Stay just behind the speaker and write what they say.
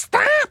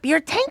Stop! You're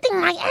tainting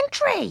my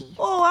entry.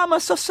 Oh, I'm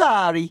so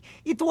sorry.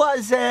 It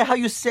was,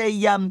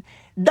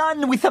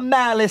 done with a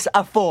malice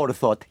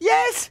aforethought.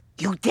 Yes?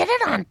 You did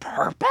it on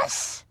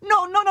purpose?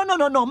 No.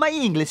 My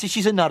English,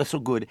 she's not so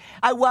good.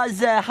 I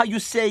was,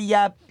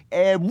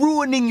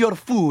 ruining your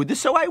food,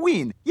 so I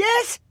win.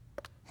 Yes?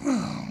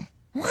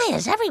 Why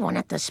is everyone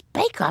at this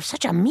bake-off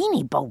such a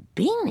meanie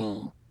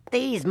bobini?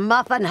 These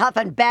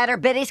muffin-huffin' batter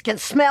biddies can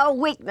smell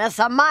weakness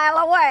a mile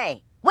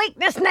away.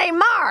 Weakness named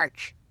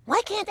March.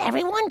 Why can't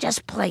everyone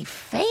just play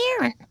fair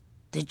and...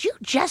 Did you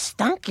just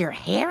dunk your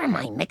hair in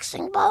my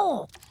mixing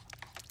bowl?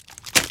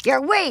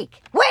 You're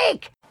weak!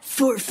 Weak!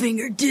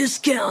 Four-finger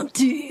discount,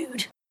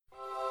 dude.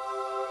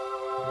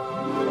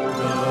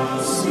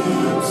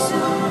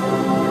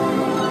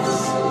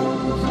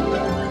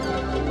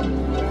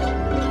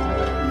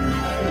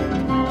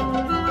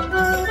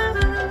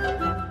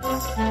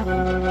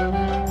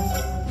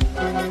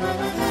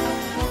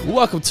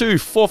 Welcome to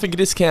Four Finger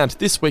Discount.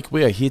 This week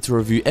we are here to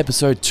review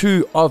episode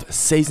 2 of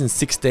season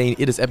 16.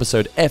 It is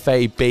episode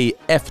FAB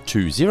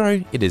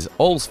F20. It is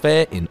All's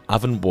Fair in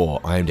Oven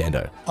War. I am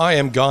Dando. I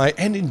am Guy,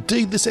 and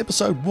indeed this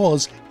episode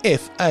was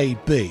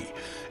FAB.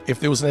 If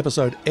there was an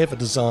episode ever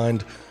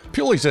designed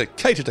purely to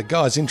cater to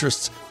Guy's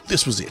interests,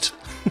 this was it.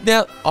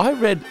 Now, I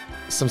read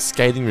some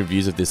scathing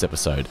reviews of this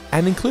episode,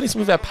 and including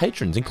some of our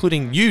patrons,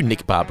 including you,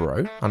 Nick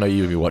Barbaro. I know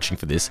you'll be watching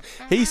for this.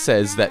 He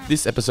says that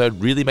this episode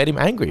really made him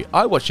angry.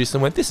 I watched this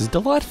and went, this is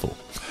delightful.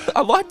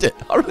 I liked it.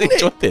 I really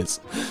enjoyed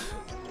this.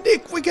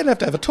 Nick, we're going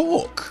to have a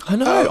talk. I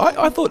know.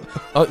 I thought,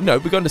 we're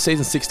going to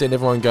season 16.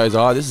 Everyone goes,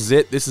 this is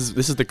it. This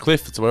is the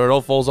cliff. It's where it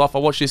all falls off. I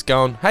watched this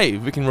going, hey,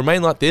 if we can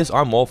remain like this,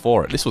 I'm all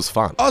for it. This was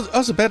fun. I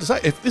was about to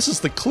say, if this is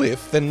the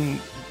cliff, then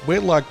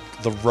we're like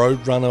the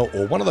Roadrunner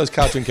or one of those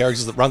cartoon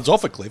characters that runs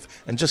off a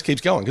cliff and just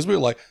keeps going, because we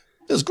were like,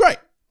 this is great.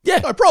 Yeah.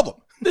 No problem.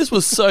 This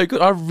was so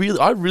good. I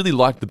really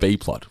liked the B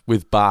plot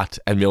with Bart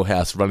and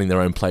Milhouse running their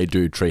own Play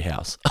Dude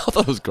treehouse. I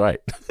thought it was great.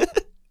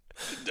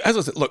 As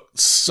I said, look,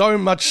 so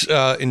much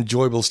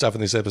enjoyable stuff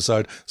in this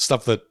episode,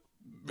 stuff that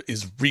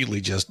is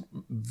really just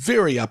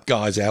very up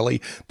Guy's alley,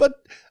 but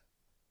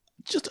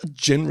just a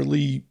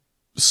generally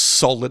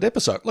solid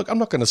episode. Look, I'm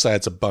not going to say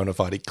it's a bona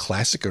fide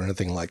classic or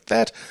anything like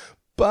that,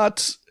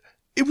 but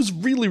it was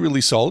really, really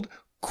solid,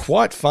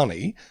 quite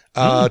funny.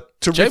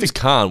 Terrific. James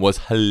Caan was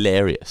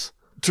hilarious.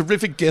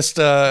 Terrific guest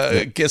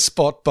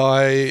spot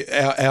by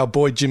our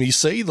boy Jimmy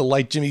C, the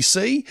late Jimmy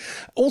C.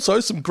 Also,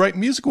 some great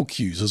musical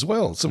cues as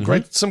well. Some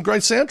great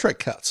soundtrack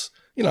cuts.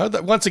 You know,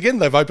 that once again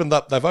they've opened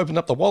up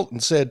the wallet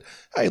and said,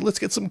 "Hey, let's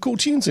get some cool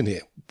tunes in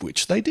here,"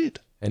 which they did.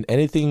 And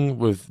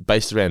anything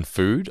based around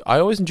food, I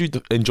always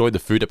enjoyed the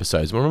food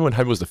episodes. Remember when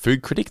Homer was the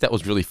food critic? That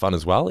was really fun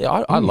as well.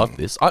 Yeah, I loved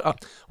this. I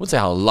wouldn't say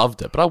I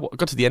loved it, but I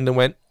got to the end and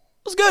went,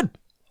 it was good.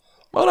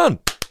 Well done.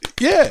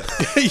 Yeah.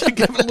 You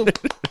give it a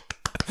little...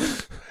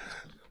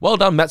 Well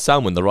done, Matt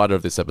Salmon, the writer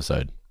of this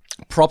episode.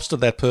 Props to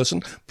that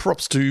person.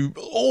 Props to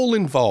all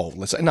involved.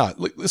 Let's say, no,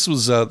 look, this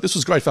was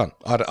great fun.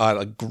 I had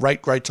a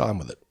great time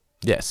with it.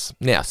 Yes.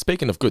 Now,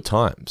 speaking of good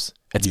times,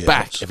 it's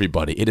back,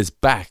 everybody. It is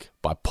back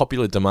by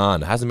popular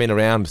demand. It hasn't been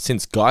around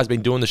since Guy's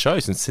been doing the show,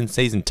 since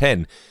season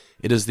 10.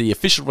 It is the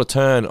official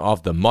return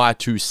of the My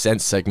 2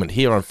 Cents segment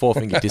here on Four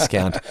Finger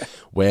Discount,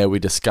 where we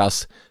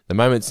discuss the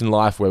moments in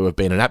life where we've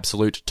been an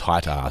absolute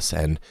tight ass.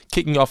 And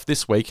kicking off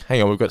this week,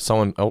 hang on, we've got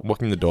someone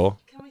walking the door.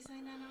 Can we say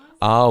no nice?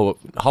 Oh,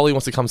 Holly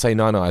wants to come say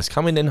no nice.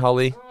 Come in then,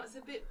 Holly. Oh, it's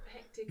a bit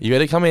hectic. You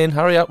better come in.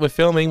 Hurry up. We're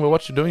filming. We're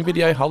doing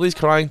video. Holly's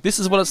crying. This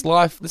is what it's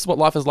life. This is what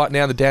life is like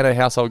now in the Dano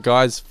household,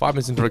 guys. 5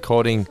 minutes into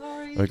recording,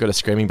 we've got a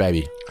screaming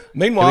baby.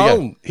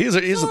 Meanwhile, here's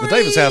at the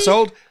Davis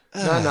household.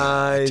 No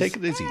nice. Take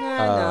it easy. No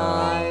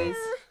nice.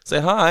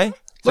 Say hi.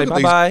 Say Look at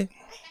bye-bye.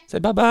 Say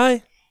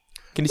bye-bye.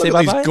 Can you say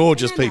Look at bye-bye? these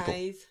gorgeous No people.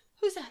 nice.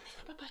 Who's that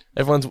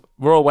there? Bye-bye.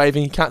 We're all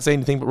waving. You can't see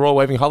anything, but we're all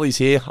waving. Holly's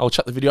here. I'll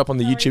chuck the video up on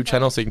the YouTube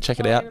channel so you can check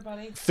it Bye, out.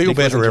 everybody. Feel Nicholas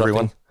better, interrupting.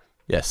 everyone.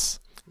 Yes.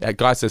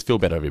 Guy says feel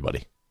better,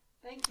 everybody.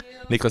 Thank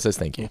you. Nicholas says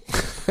thank you.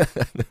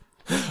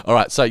 All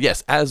right, so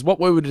yes, as what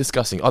we were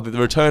discussing, the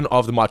return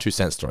of the My 2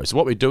 Cents story. So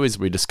what we do is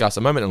we discuss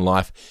a moment in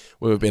life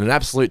where we've been an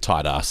absolute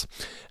tight ass.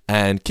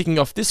 And kicking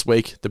off this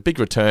week, the big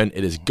return,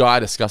 it is Guy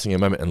discussing a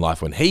moment in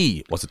life when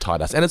he was a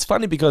tight ass. And it's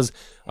funny because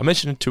I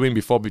mentioned to him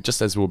before, but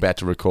just as we were about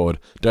to record,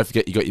 don't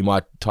forget you got your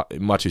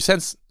My 2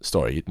 Cents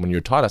story when you're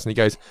a tight ass. And he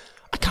goes,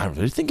 I can't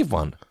really think of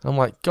one. I'm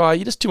like, Guy,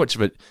 you're just too much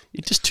of it.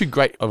 You're just too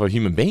great of a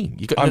human being.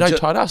 You got no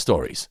tight ass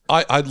stories.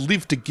 I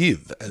live to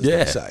give, as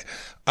they say.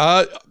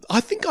 I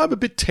think I'm a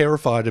bit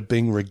terrified of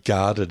being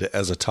regarded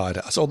as a tight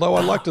ass, although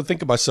I like to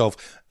think of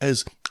myself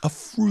as a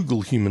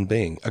frugal human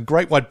being, a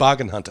great white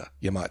bargain hunter,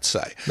 you might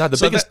say. No,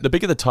 the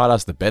bigger the tight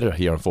ass, the better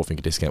here on Four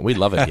Finger Discount. We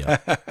love it here.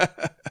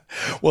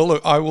 Well,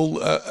 look, I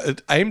will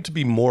aim to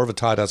be more of a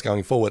tight ass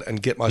going forward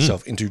and get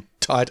myself into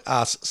tight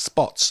ass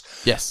spots.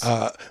 Yes.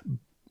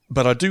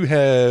 But I do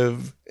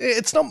have...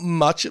 It's not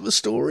much of a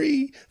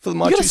story for the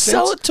My 2 Cents. You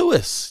gotta sell it to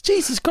us.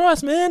 Jesus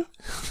Christ, man.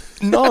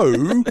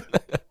 No.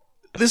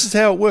 This is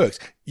how it works.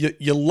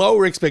 You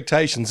lower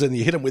expectations and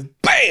you hit them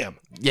with BAM!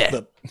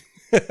 Yeah.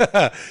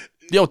 The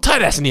old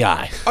tight ass in the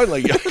eye.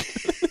 Only...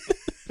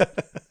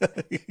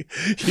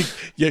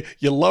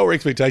 your lower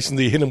expectations,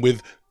 you hit them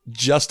with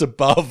just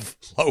above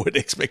lowered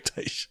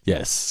expectations.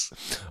 Yes.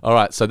 All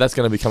right, so that's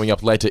going to be coming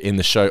up later in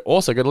the show.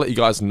 Also, got to let you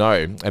guys know,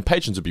 and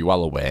patrons will be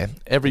well aware,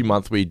 every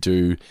month we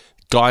do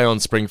Guy on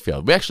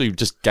Springfield. We actually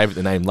just gave it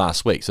the name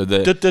last week. So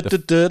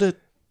the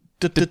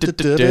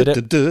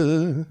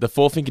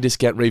Four Finger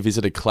Discount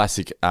Revisited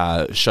Classic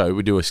show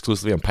we do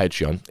exclusively on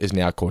Patreon is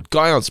now called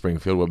Guy on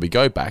Springfield, where we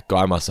go back,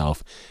 Guy and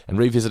myself, and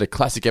revisit a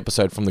classic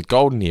episode from the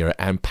golden era,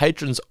 and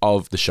patrons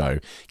of the show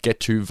get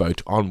to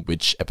vote on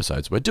which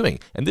episodes we're doing.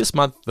 And this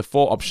month, the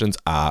 4 options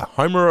are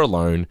Homer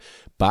Alone,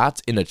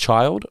 Bart's Inner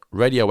Child,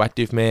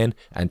 Radioactive Man,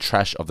 and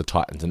Trash of the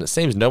Titans. And it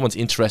seems no one's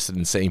interested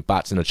in seeing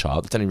Bart's Inner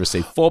Child. It's only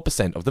received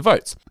 4% of the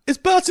votes. Is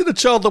Bart's Inner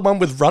Child the one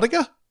with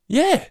Rudiger?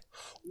 Yeah.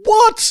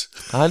 What?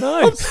 I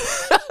know.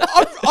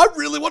 I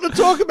really want to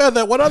talk about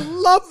that one. I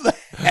love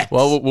that.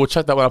 Well, we'll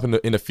check that one up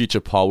in a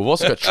future poll. We've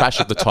also got Trash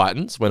of the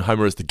Titans, when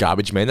Homer is the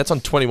garbage man. That's on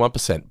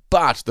 21%.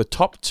 But the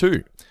top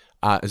 2,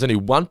 there's only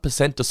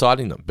 1%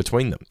 deciding them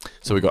between them.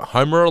 So we've got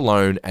Homer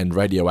Alone and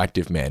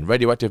Radioactive Man.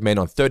 Radioactive Man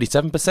on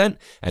 37%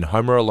 and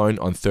Homer Alone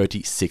on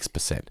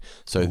 36%.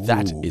 So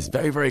that is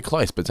very, very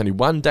close. But it's only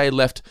 1 day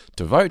left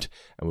to vote,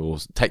 and we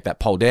will take that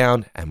poll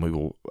down and we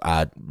will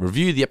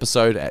review the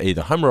episode at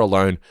either Homer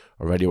Alone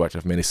or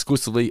Radioactive Man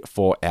exclusively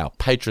for our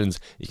patrons.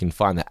 You can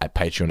find that at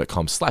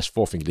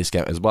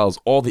patreon.com/4fingerdiscount, as well as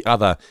all the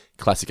other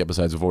classic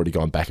episodes we've already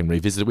gone back and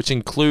revisited, which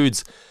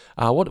includes,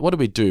 what did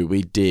we do?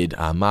 We did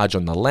Marge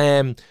on the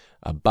Lamb.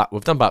 But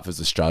we've done Bart vs.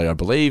 Australia, I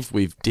believe.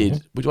 Which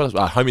one was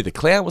Homie the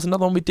Clown was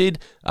another one we did.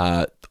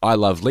 I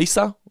Love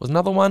Lisa was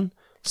another one.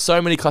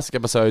 So many classic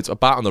episodes.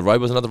 Bart on the Road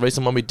was another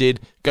recent one we did.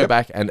 Go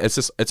back, and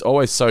it's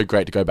always so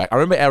great to go back. I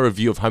remember our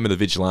review of Homer the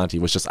Vigilante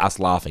was just us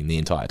laughing the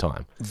entire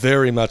time.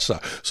 Very much so.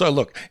 So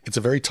look, it's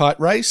a very tight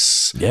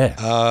race.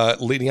 Yeah.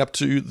 Leading up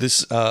to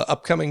this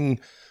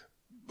upcoming,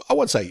 I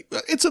would say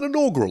it's an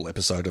inaugural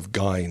episode of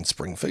Guy on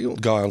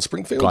Springfield.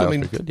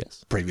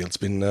 Yes.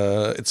 Previously,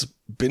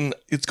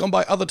 it's gone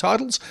by other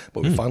titles,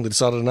 but we finally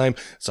decided a name.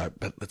 So,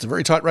 but it's a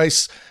very tight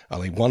race.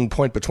 Only 1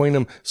 point between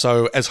them.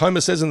 So, as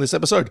Homer says in this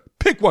episode,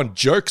 pick one,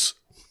 jerks.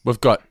 We've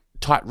got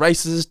tight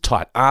races,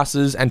 tight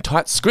asses, and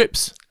tight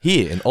scripts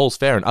here in All's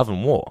Fair and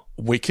Oven War.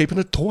 We're keeping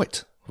it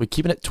tight. We're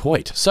keeping it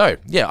tight. So,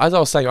 yeah, as I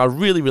was saying, I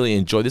really, really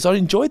enjoyed this. I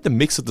enjoyed the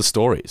mix of the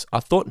stories.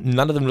 I thought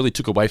none of them really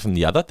took away from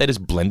the other. They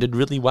just blended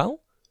really well.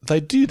 They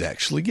did,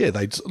 actually, yeah.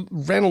 They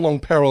ran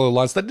along parallel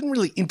lines. They didn't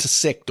really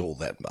intersect all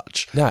that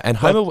much. No, and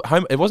Homer,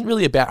 it wasn't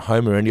really about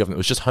Homer or any of them. It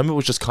was just Homer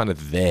was just kind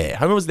of there.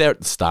 Homer was there at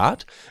the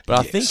start, but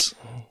I think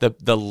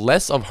the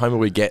less of Homer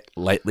we get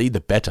lately, the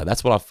better.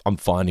 That's what I'm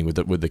finding with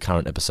the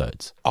current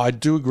episodes. I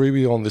do agree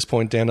with you on this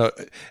point, Dan.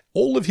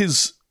 All of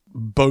his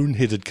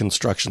boneheaded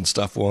construction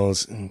stuff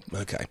was,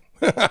 okay.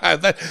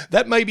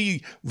 that may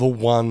be the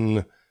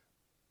one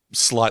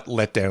slight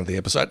letdown of the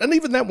episode, and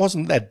even that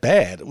wasn't that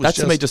bad. It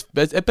was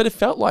but it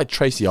felt like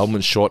Tracy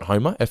Ullman's short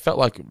Homer. It felt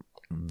like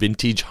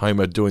vintage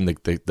Homer doing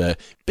the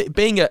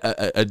being a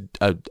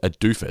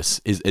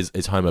doofus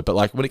is Homer, but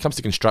like when it comes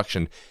to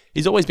construction,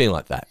 he's always been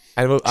like that.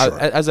 And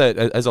as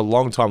a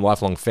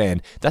lifelong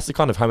fan, that's the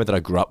kind of Homer that I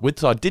grew up with.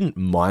 So I didn't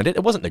mind it.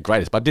 It wasn't the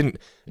greatest, but it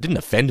didn't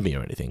offend me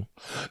or anything.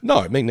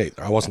 No, me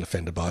neither. I wasn't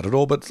offended by it at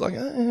all. But it's like,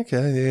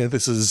 okay, yeah,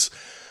 this is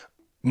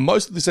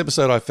most of this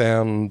episode I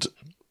found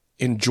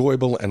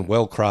enjoyable and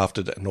well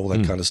crafted and all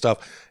that kind of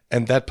stuff.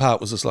 And that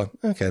part was just like,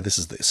 okay, this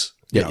is this.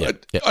 I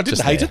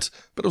didn't hate it,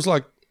 but it was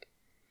like,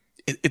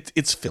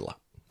 it's filler.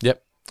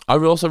 Yep. I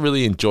also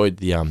really enjoyed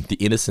the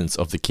innocence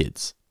of the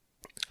kids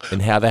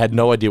and how they had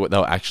no idea what they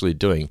were actually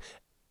doing.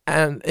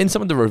 And in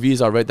some of the reviews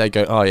I read, they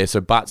go, oh yeah,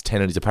 so Bart's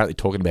 10 and he's apparently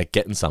talking about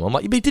getting some. I'm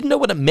like, but he didn't know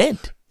what it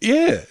meant.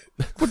 Yeah.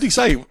 What did he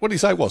say? What did he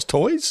say it was?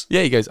 Toys?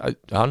 Yeah, he goes, I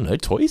don't know,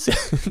 toys?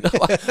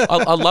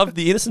 I love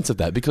the innocence of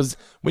that, because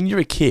when you're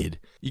a kid,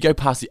 you go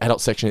past the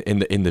adult section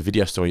in the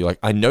video store, you're like,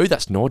 I know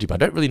that's naughty, but I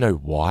don't really know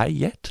why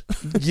yet.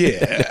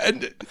 Yeah.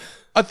 And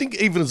I think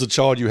even as a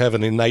child, you have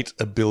an innate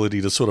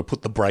ability to sort of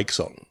put the brakes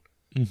on.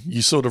 Mm-hmm.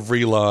 You sort of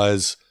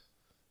realize,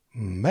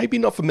 maybe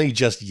not for me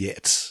just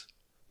yet.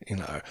 You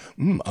know,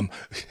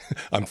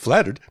 I'm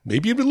flattered.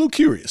 Maybe I'm a little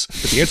curious,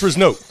 but the answer is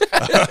no.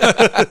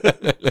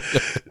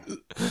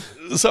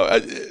 So, I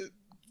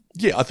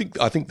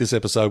think this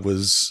episode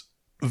was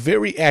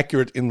very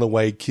accurate in the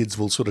way kids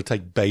will sort of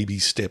take baby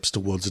steps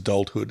towards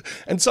adulthood,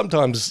 and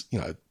sometimes, you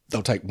know,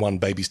 they'll take one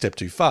baby step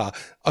too far.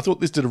 I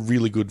thought this did a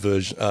really good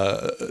version.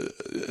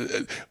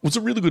 Was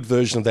a really good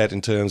version of that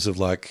in terms of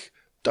like,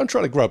 don't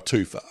try to grow up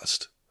too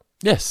fast.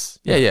 Yes,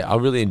 yeah. I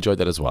really enjoyed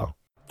that as well.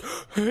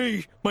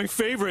 Hey, my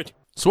favorite.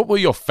 So what were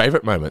your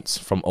favourite moments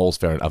from All's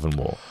Fair and Oven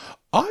War?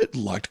 I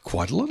liked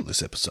quite a lot of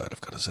this episode, I've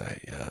got to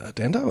say,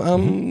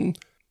 Dando.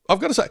 I've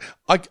got to say,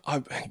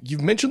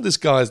 you've mentioned this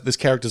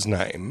character's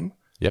name.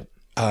 Yep.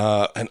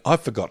 And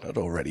I've forgotten it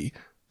already,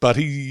 but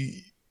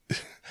he's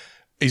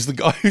the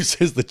guy who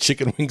says the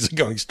chicken wings are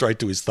going straight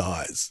to his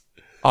thighs.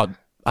 Oh,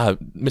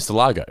 Mr.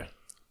 Largo.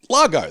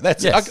 Largo,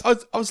 that's yes.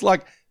 it. I was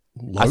like,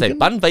 Logan? I say,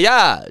 bon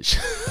voyage.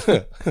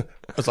 I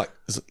was like,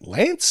 is it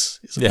Lance?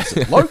 Is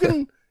it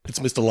Logan? It's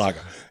Mr.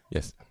 Largo.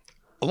 Yes.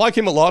 like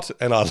him a lot,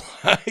 and I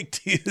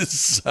liked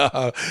his,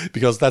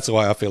 because that's the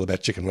way I feel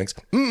about chicken wings.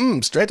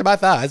 Straight to my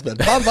thighs, but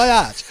bon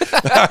voyage.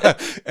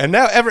 And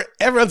now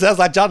everyone sounds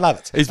like John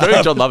Lovitz. He's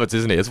very John Lovitz,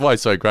 isn't he? That's why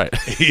he's so great.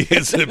 He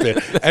is a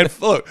bit. And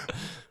look,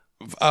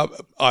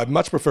 I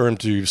much prefer him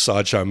to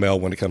Sideshow Mel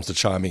when it comes to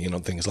chiming in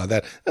on things like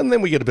that. And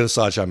then we get a bit of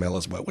Sideshow Mel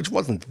as well, which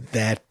wasn't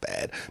that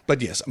bad.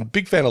 But yes, I'm a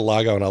big fan of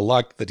Largo, and I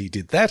like that he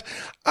did that.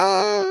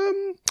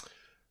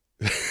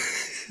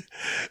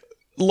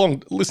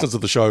 Long listeners of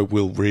the show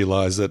will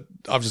realise that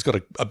I've just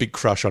got a big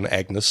crush on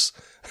Agnes.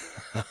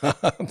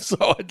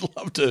 So I'd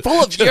love to...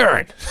 Full of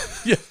urine.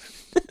 Yeah.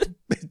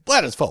 His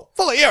bladder's full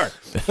of urine.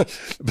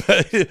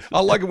 But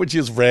I like it when she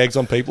just rags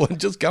on people and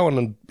just going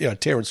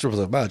and tearing strippers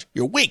of Marge.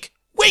 You're weak.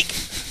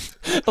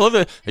 I love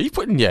it. Are you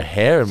putting your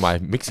hair in my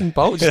mixing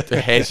bowl? Just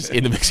the hair's just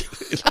in the mixing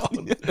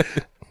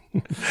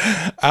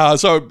bowl.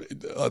 So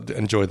I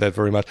enjoyed that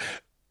very much.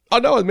 I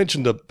know I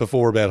mentioned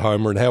before about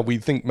Homer and how we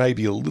think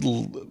maybe a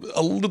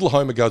little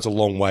Homer goes a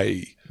long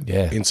way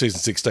in season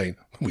 16.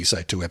 We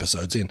say 2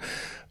 episodes in.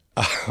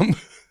 But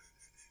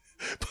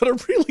I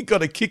really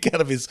got a kick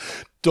out of his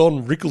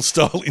Don Rickles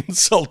style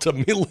insult to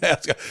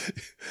Milhouse.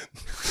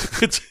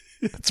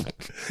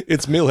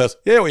 It's Milhouse.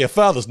 Yeah, well, your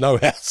father's no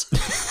house.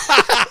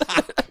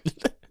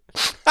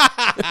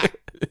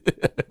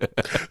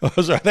 I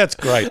was right. That's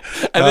great.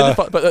 And then,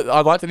 but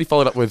I like that he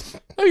followed up with,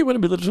 "Oh, you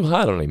went a little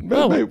hard on him."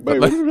 Well,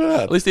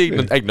 at least he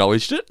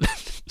acknowledged it.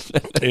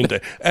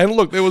 Indeed. And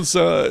look, there was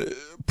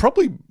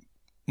probably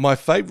my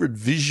favourite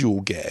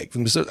visual gag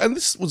from this, and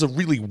this was a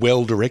really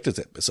well directed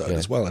episode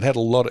as well. It had a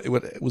lot.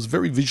 It was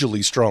very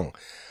visually strong.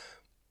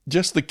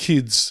 Just the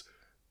kids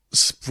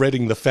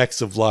spreading the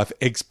facts of life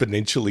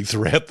exponentially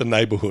throughout the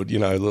neighbourhood.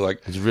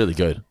 Like it's really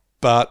good.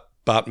 Bart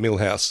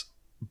Milhouse,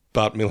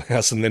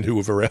 and then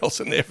whoever else,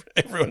 and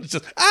everyone's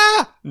just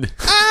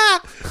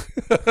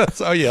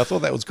So yeah, I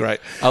thought that was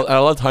great. I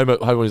loved Homer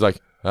when he's like,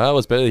 "Oh,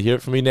 it's better to hear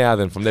it from me now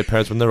than from their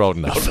parents when they're old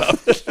enough."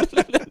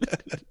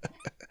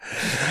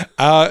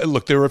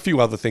 Look, there are a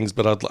few other things,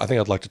 but I think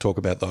I'd like to talk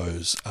about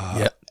those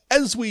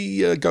as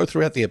we go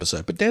throughout the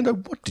episode. But Dando,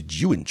 what did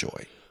you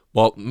enjoy?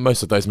 Well,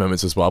 most of those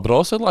moments as well, but I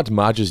also liked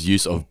Marge's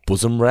use of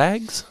bosom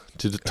rags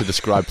to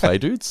describe play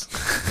dudes.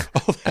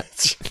 Oh,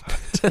 that's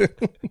right.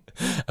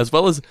 As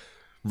well as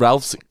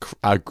Ralph's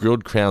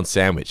grilled crown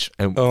sandwich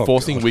and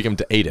forcing Wiggum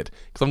to eat it.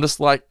 Because I'm just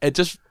like, it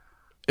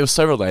was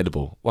so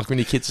relatable. Like when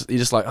you're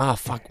just like,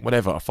 fuck,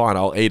 whatever, fine,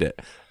 I'll eat it.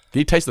 Did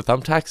you taste the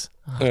thumbtacks?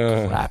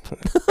 Crap.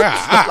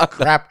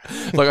 Crap.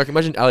 Like I can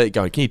imagine Elliot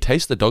going, "Can you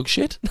taste the dog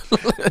shit?"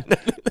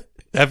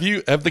 Have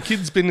the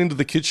kids been into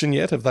the kitchen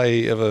yet? Have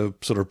they ever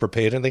sort of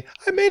prepared anything?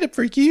 I made it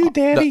for you,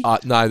 Daddy.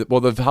 No,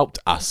 well, they've helped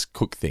us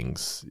cook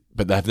things,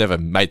 but they've never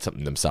made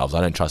something themselves.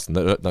 I don't trust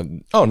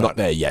them. Not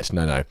there yet.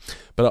 No.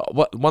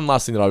 But one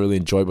last thing that I really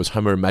enjoyed was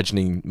Homer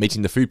meeting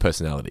the food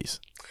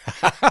personalities.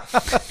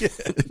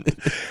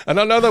 And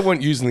I know they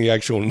weren't using the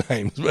actual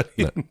names, but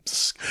him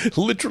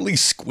literally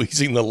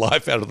squeezing the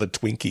life out of the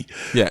Twinkie.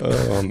 Yeah.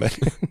 Oh, man.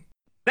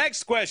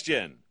 Next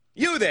question.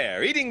 You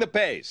there, eating the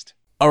paste.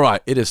 All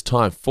right, it is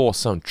time for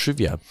some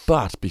trivia.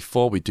 But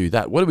before we do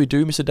that, what do we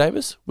do, Mr.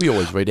 Davis? We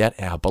always read out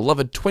our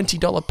beloved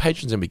 $20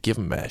 patrons and we give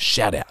them a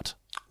shout out.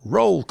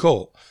 Roll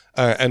call.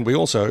 And we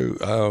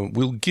also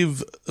will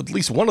give at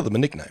least one of them a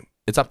nickname.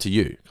 It's up to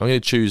you. I'm going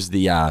to choose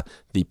the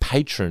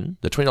patron,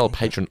 the $20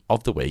 patron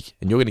of the week,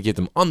 and you're going to give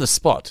them on the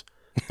spot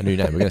a new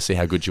name. We're going to see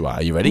how good you are.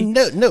 Are you ready?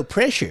 No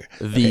pressure.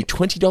 The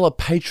 $20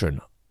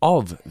 patron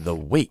of the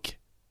week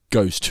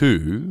goes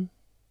to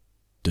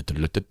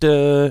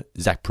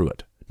Zach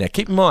Pruitt. Now,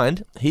 keep in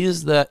mind, he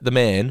is the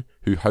man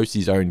who hosts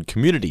his own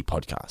community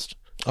podcast.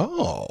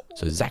 Oh.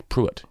 So, Zach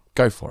Pruitt,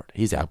 go for it.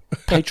 He's our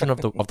patron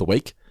of the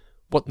week.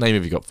 What name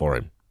have you got for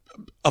him?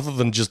 Other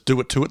than just do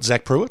it to it,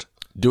 Zach Pruitt?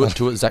 Do it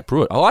to it, Zach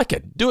Pruitt. I like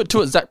it. Do it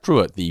to it, Zach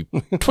Pruitt, the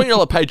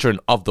 $20 patron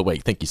of the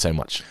week. Thank you so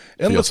much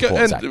for your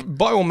support, Zach. And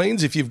by all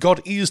means, if you've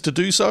got ears to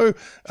do so,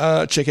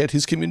 check out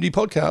his community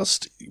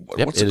podcast.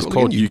 It is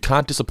called You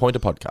Can't Disappoint a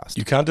Podcast.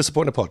 You Can't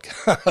Disappoint a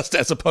Podcast,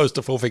 as opposed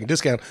to Full Finger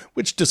Discount,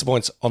 which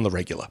disappoints on the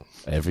regular.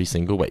 Every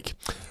single week.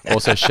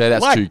 Also, shout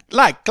outs to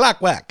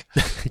Clark Whack,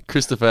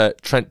 Christopher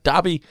Trent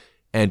Darby,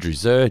 Andrew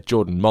Zer,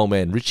 Jordan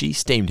Molman Ritchie,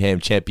 Steamed Ham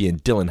Champion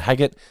Dylan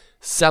Haggett,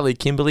 Sally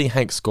Kimberly,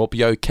 Hank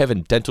Scorpio,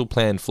 Kevin Dental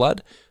Plan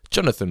Flood,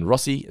 Jonathan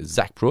Rossi,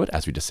 Zach Pruitt,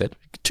 as we just said.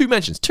 2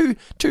 mentions, two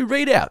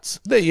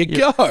readouts. There you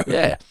go.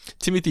 Yeah.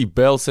 Timothy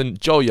Burleson,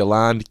 Joel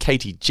Yolande,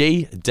 Katie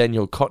G,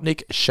 Daniel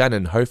Kotnick,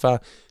 Shannon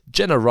Hofer,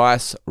 Jenna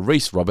Rice,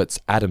 Reese Roberts,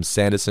 Adam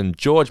Sanderson,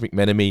 George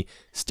McMenemy,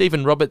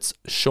 Stephen Roberts,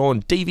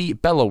 Sean Deavy,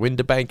 Bella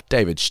Winterbank,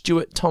 David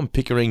Stewart, Tom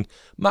Pickering,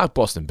 Mark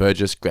Boston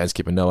Burgess, Grand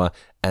Skipper Noah,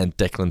 and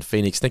Declan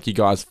Phoenix. Thank you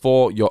guys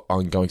for your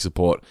ongoing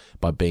support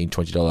by being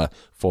 $20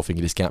 Four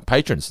Finger Discount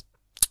patrons.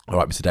 All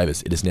right, Mr.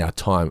 Davis, it is now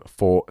time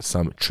for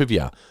some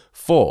trivia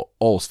for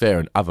All's Fair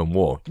in Oven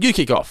War. You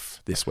kick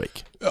off this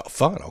week. Oh,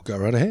 fine, I'll go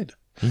right ahead.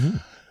 Mm-hmm.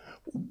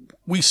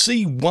 We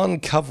see one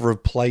cover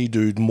of Play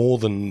Dude more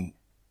than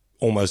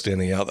almost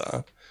any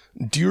other.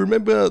 Do you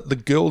remember the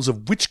girls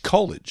of which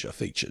college are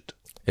featured?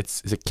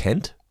 Is it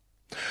Kent?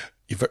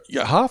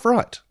 You're half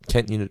right.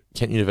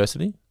 Kent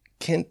University?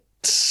 Kent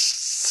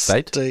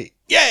State?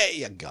 Yeah,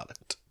 you got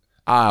it.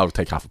 I'll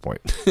take half a point.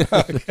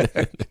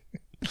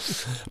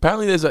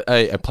 Apparently there's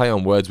a play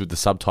on words with the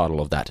subtitle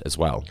of that as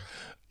well.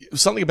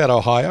 Something about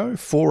Ohio,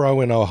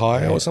 4-0 in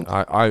Ohio or something.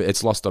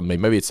 It's lost on me.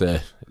 Maybe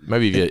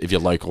if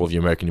you're local, if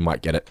you're American, you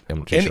might get it. I'm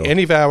not too sure.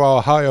 Any of our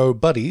Ohio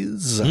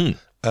buddies,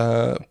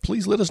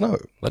 please let us know.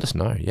 Let us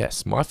know,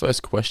 yes. My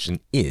first question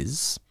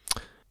is,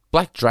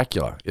 Black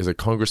Dracula is a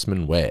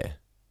congressman where?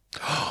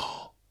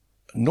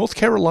 North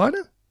Carolina?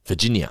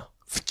 Virginia.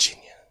 Virginia.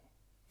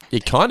 You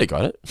kind of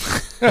got it.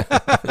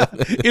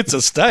 It's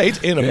a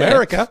state in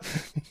America.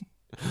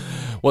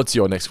 What's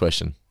your next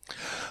question?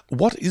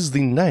 What is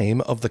the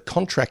name of the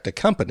contractor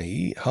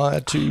company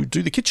hired to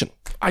do the kitchen?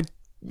 I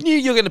knew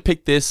you were going to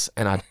pick this,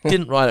 and I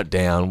didn't write it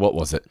down. What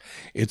was it?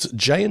 It's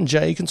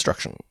J&J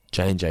Construction.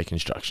 J&J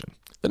Construction.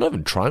 They're not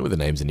even trying with the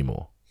names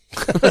anymore.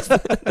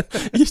 that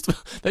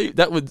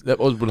was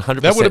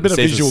 100%. That would have been a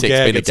season visual 6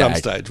 gag been a at some gag.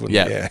 stage, wouldn't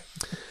it? Yeah.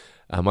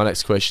 My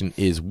next question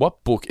is,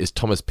 what book is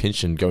Thomas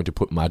Pynchon going to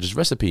put Marge's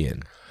recipe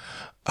in?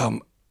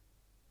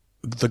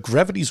 The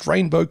Gravity's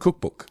Rainbow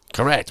Cookbook.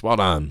 Correct. Well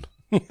done.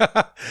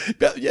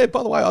 Yeah,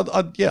 by the way,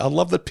 I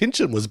love that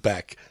Pynchon was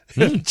back.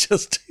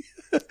 Just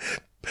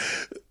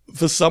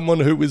for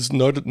someone who is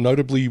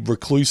notably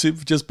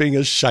reclusive, just being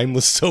a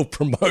shameless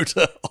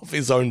self-promoter of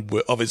his own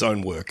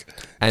work.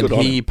 And Good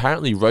on he him.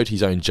 apparently wrote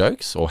his own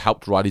jokes or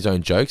helped write his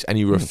own jokes, and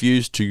he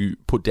refused to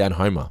put down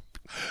Homer.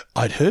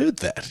 I'd heard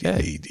that. Yeah.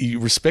 He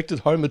respected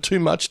Homer too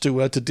much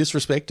to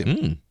disrespect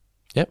him.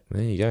 Yep,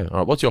 there you go. All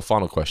right, what's your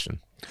final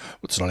question?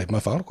 It's not even my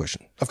final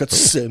question. I've got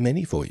so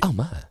many for you. Oh,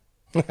 my.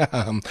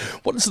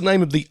 What is the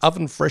name of the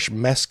Oven Fresh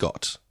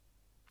mascot?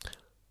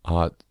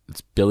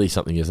 It's Billy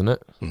something, isn't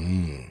it?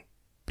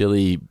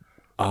 Billy.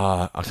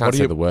 I can't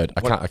say the word.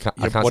 I can't say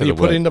the word. What do you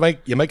put in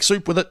to make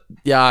soup with it?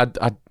 Yeah,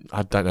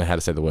 I don't know how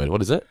to say the word.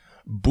 What is it?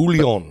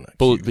 Bouillon.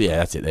 Yeah,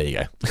 that's it. There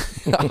you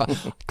go.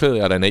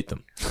 Clearly, I don't eat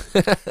them.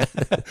 You're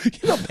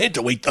not meant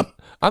to eat them.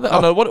 I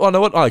know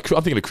what. I'm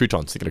thinking of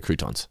croutons.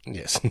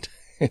 Yes.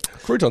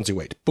 Croutons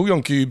you eat.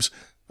 Bouillon cubes.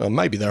 Well,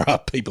 maybe there are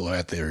people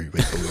out there who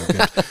eat bouillon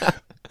cubes.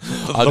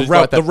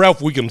 The Ralph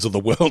Wiggums of the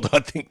world,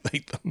 I think,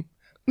 eat them.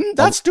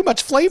 That's too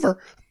much flavour.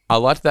 I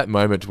liked that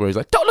moment where he's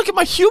like, "Don't look at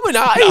my human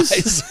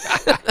eyes."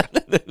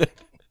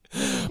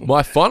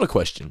 My final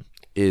question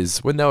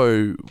is, when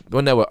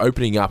they were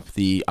opening up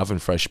the Oven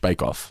Fresh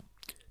Bake Off,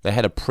 they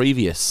had a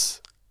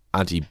previous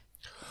Auntie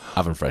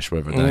Oven Fresh,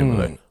 whatever the name of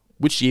it.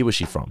 Which year was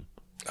she from?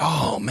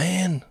 Oh,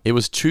 man. It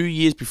was 2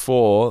 years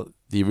before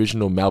the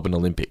original Melbourne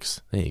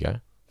Olympics. There you go.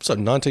 So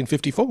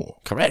 1954.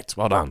 Correct.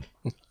 Well done.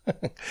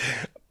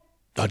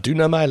 I do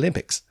know my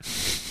Olympics.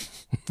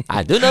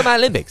 I do know my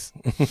Olympics.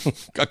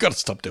 I've got to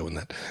stop doing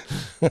that.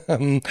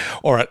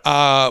 All right.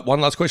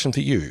 One last question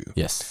for you.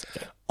 Yes.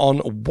 On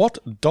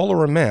what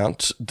dollar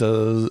amount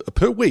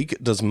per week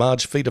does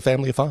Marge feed a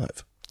family of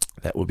 5?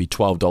 That would be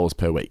 $12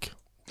 per week.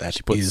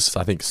 She puts,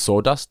 I think,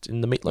 sawdust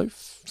in the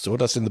meatloaf.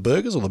 Sawdust in the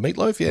burgers or the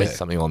meatloaf? Yeah.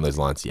 Something along those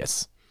lines,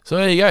 yes. So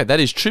there you go. That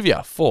is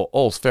trivia for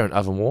All's Fair in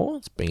Oven War.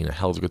 It's been a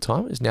hell of a good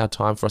time. It's now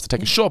time for us to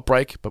take a short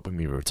break, but when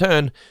we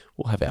return,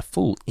 we'll have our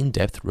full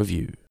in-depth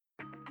review.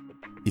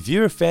 If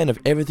you're a fan of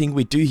everything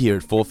we do here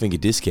at Four Finger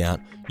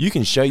Discount, you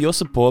can show your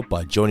support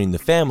by joining the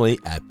family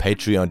at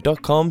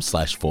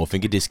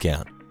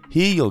patreon.com/fourfingerdiscount.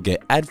 Here you'll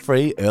get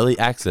ad-free early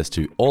access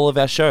to all of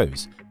our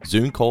shows,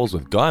 Zoom calls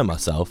with Guy and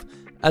myself,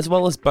 as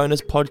well as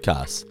bonus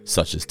podcasts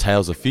such as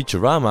Tales of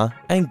Futurama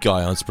and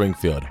Guy on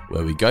Springfield,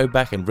 where we go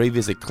back and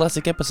revisit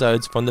classic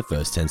episodes from the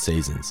first 10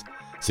 seasons.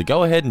 So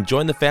go ahead and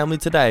join the family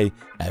today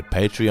at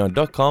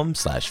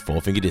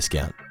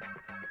patreon.com/fourfingerdiscount.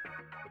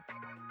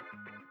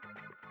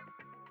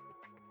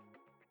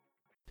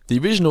 The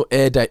original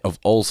air date of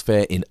All's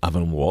Fair in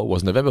Oven War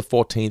was November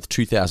 14th,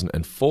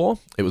 2004.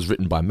 It was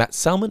written by Matt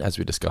Selman, as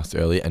we discussed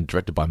earlier, and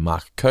directed by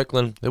Mark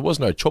Kirkland. There was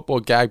no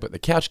chalkboard gag, but the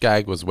couch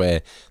gag was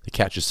where the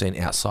couch is seen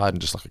outside in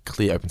just like a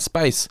clear open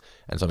space,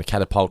 and it's on a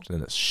catapult,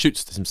 and it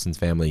shoots the Simpsons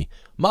family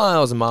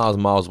miles and miles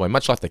and miles away,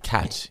 much like the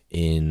cat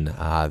in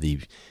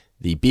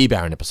the Beer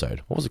Baron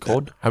episode. What was it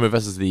called? Homer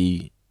versus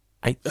the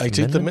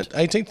 18th Amendment?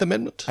 18th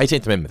Amendment?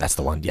 18th Amendment, that's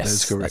the one, yes. That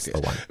is correct.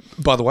 That's the one.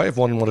 By the way, if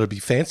one wanted to be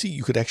fancy,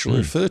 you could actually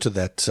refer to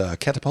that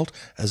catapult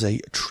as a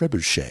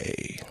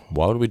trebuchet.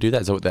 Why would we do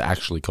that? Is that what they're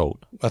actually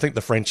called? I think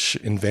the French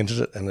invented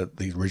it, and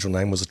the original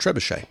name was a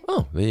trebuchet.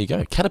 Oh, there you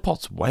go.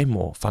 Catapult's way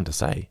more fun to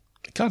say.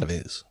 It kind of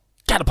is.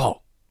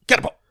 Catapult.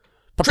 Catapult.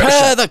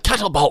 Prepare the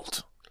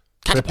catapult.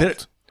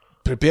 Catapult.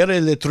 Prepare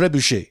le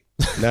trebuchet.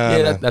 No,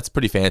 Yeah, no. that's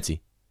pretty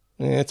fancy.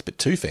 Yeah, it's a bit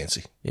too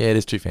fancy. Yeah, it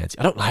is too fancy.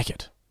 I don't like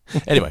it.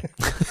 Anyway,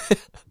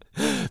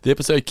 the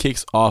episode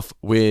kicks off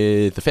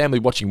with the family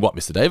watching what,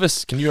 Mr.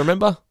 Davis? Can you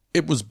remember?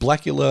 It was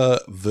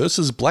Blackula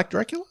versus Black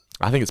Dracula?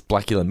 I think it's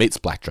Blackula meets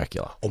Black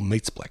Dracula. Or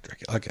meets Black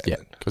Dracula. Okay. Yeah,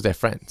 because they're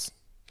friends.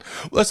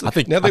 Well, I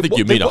think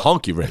you mean a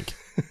honky rink.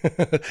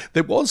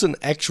 There was an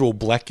actual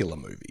Blackula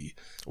movie.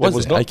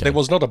 Was there? Okay. There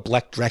was not a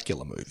Black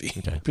Dracula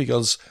movie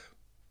because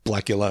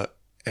Blackula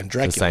and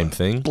Dracula. The same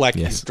thing? Black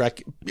Yes. is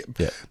Dracula.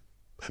 Yeah.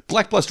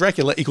 Black plus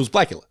Dracula equals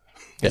Blackula.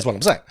 That's what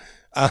I'm saying.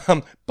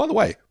 By the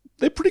way,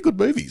 they're pretty good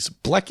movies.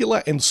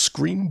 Blackula and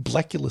Scream,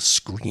 Blackula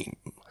Scream.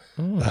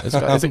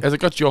 Has it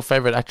got your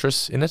favourite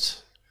actress in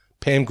it?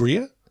 Pam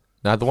Grier?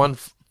 No, the one...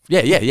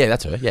 Yeah,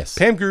 that's her, yes.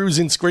 Pam Grier was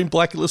in Scream,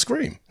 Blackula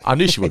Scream. I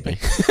knew she would be.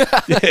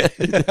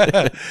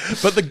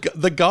 But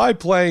the guy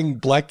playing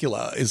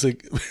Blackula is a...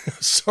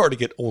 Sorry to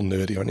get all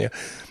nerdy on you.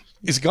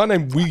 Is a guy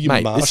named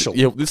William Marshall.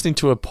 You're listening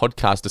to a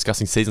podcast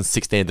discussing season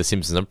 16 of The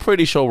Simpsons. I'm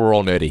pretty sure we're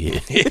all nerdy here.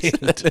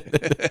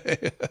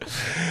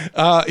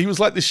 He was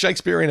like this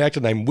Shakespearean actor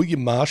named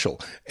William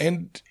Marshall.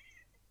 And,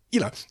 you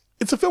know...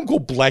 It's a film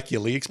called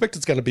Blackula. You expect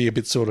it's going to be a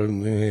bit sort of,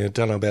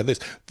 don't know about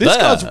this.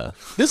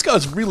 This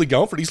guy's really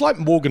going for it. He's like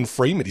Morgan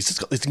Freeman. He's just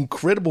got this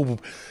incredible,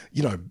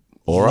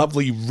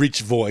 lovely,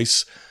 rich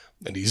voice.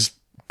 And he's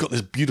got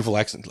this beautiful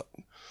accent.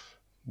 Like,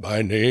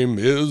 my name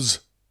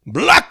is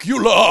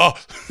Blackula.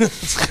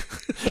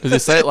 Does he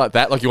say it like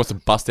that? Like he wants to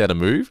bust out a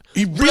move?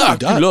 He really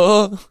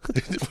does.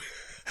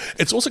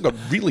 It's also got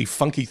really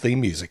funky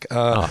theme music.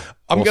 I'm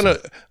going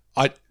to...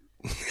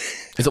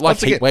 Is it like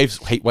Heat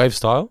Wave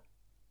style?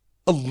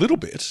 A little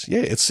bit,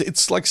 yeah.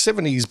 It's like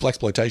 70s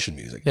blaxploitation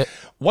music. Yep.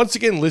 Once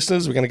again,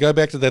 listeners, we're going to go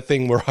back to that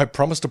thing where I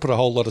promised to put a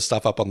whole lot of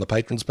stuff up on the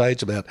patrons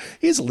page about,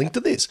 here's a link to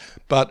this.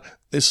 But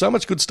there's so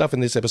much good stuff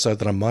in this episode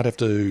that I might have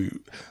to,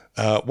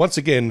 once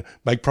again,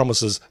 make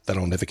promises that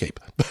I'll never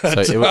keep.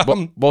 But, so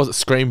what was it?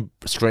 Scream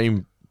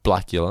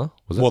Blackula,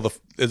 was it? Well,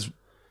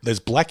 there's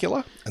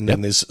Blackula, and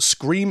then there's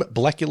Scream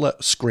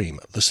Blackula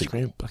Scream, the sequel.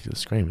 Scream Blackula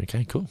Scream.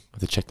 Okay, cool. I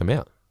have to check them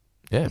out.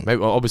 Yeah,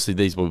 maybe obviously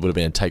these would have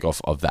been a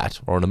takeoff of that,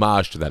 or an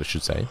homage to that, I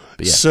should say.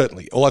 But yeah.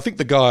 Certainly. Well, I think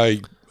the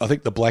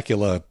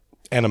Blackula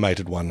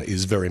animated one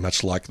is very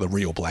much like the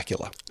real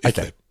Blackula.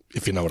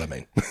 If you know what I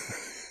mean.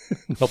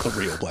 Not the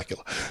real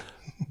Blackula.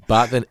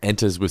 Bart then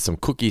enters with some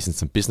cookies and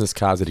some business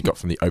cards that he got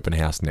from the open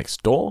house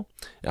next door.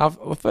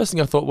 The first thing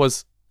I thought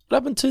was, what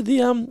happened to the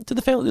family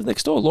that lived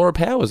next door, Laura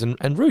Powers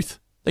and Ruth?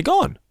 They're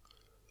gone.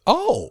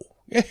 Oh.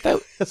 Yeah. They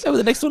were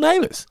the next door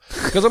neighbours.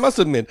 Because I must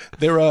admit,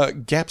 there are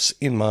gaps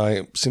in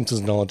my Simpsons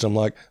knowledge. I'm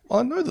like,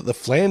 I know that the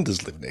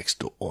Flanders live next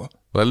door. Well,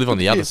 they live on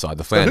the other side,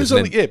 the Flanders.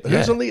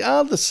 Who's on the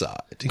other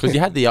side? Because you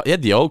had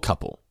the old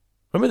couple.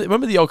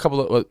 Remember the old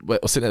couple that were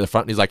sitting at the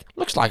front and he's like,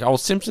 looks like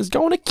old Simpson's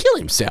going to kill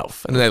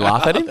himself. And then they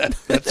laugh at him.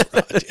 That's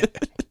right, yeah.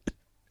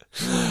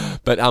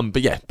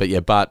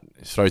 But Bart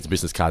throws the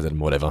business cards at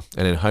him or whatever.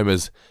 And then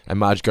Homer's and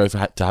Marge go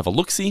to have a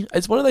look-see.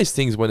 It's one of those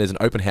things when there's an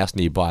open house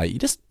nearby,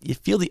 you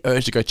feel the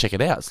urge to go check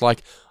it out. It's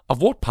like, I've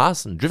walked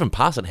past and driven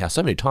past that house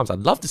so many times. I'd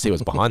love to see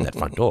what's behind that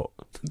front door.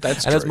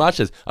 That's and true. as Marge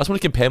says, I just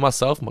want to compare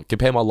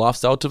my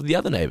lifestyle to the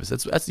other neighbours.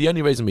 That's the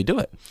only reason we do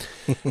it.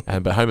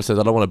 But Homer says,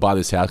 I don't want to buy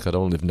this house because I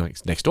don't want to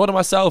live next door to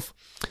myself.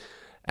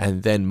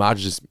 And then Marge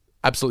is just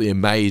absolutely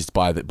amazed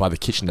by the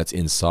kitchen that's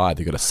inside.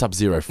 They've got a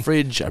Sub-Zero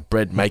fridge, a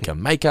bread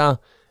maker,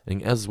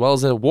 and as well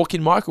as a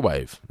walk-in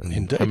microwave. And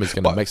Indeed. Homer's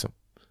going to make some.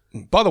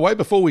 By the way,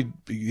 before we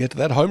get to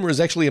that, Homer is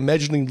actually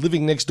imagining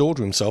living next door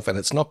to himself, and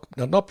it's not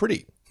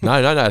pretty.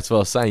 No. That's what I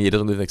was saying. He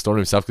doesn't live next door to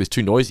himself because he's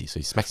too noisy, so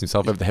he smacks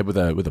himself over the head with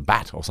a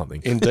bat or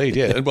something. Indeed,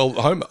 yeah. And well,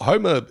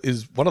 Homer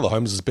is one of the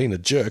Homers has been a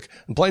jerk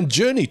and playing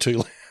Journey too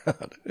loud.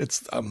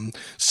 It's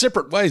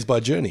Separate Ways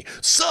by Journey.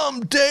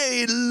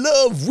 Someday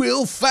love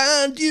will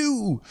find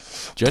you.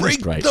 Journey's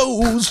Break great.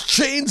 those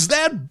chains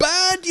that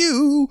bind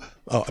you.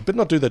 Oh, I better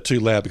not do that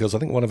too loud because I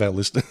think one of our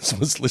listeners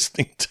was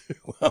listening to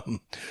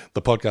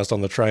the podcast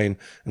on the train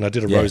and I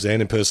did a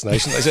Roseanne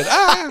impersonation. They said,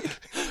 ah!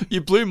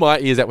 You blew my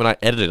ears out when I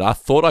edited. I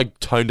thought I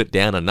toned it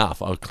down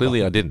enough.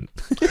 Clearly I didn't.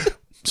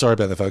 Sorry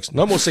about that, folks.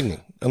 No more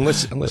singing.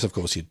 Unless of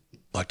course, you'd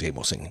like to hear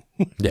more singing.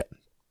 Yeah.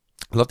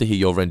 I'd love to hear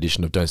your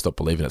rendition of Don't Stop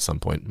Believing at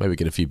some point. Maybe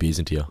get a few beers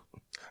into you.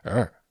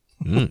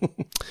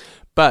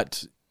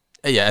 But,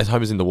 yeah, as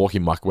Homer's in the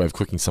walk-in microwave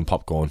cooking some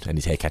popcorn and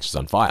his hair catches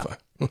on fire.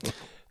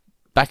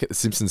 Back at the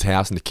Simpsons'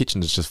 house and the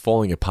kitchen is just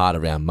falling apart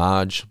around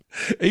Marge.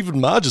 Even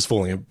Marge is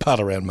falling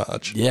apart around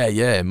Marge.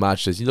 Yeah.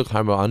 Marge says, look,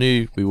 Homer, I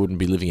knew we wouldn't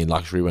be living in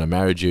luxury when I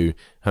married you.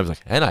 Homer's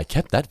like, and I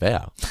kept that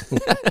vow.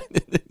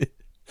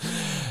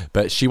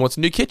 But she wants a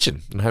new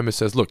kitchen. And Homer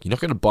says, look, you're not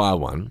going to buy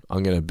one.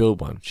 I'm going to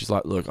build one. She's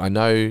like, look, I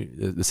know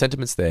the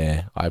sentiment's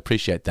there. I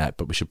appreciate that,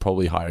 but we should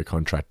probably hire a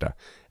contractor.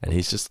 And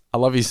he's just, I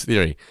love his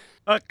theory.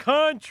 A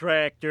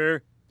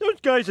contractor? Those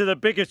guys are the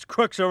biggest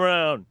crooks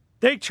around.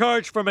 They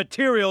charge for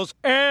materials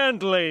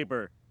and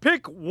labor.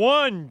 Pick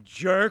one,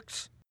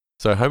 jerks.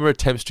 So Homer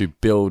attempts to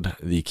build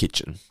the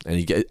kitchen.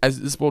 And as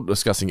this was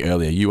discussing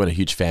earlier, you weren't a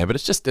huge fan, but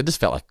it just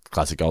felt like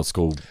classic old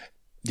school.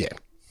 Yeah.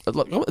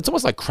 It's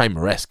almost like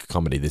Kramer-esque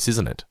comedy, this,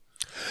 isn't it?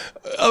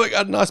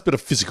 A nice bit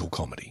of physical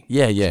comedy.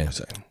 Yeah.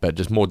 But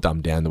just more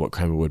dumbed down than what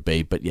Kramer would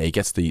be. But yeah, he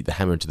gets the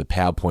hammer into the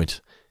power point,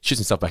 shoots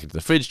himself back into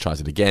the fridge,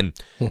 tries it again.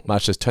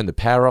 Marge says, turn the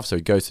power off, so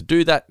he goes to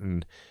do that.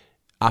 And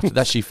after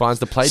that, she finds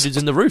the plagiaries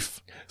in the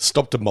roof.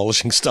 Stop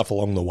demolishing stuff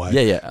along the way.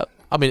 Yeah.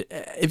 I mean,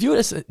 if you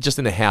were just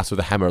in a house with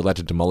a hammer allowed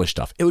to demolish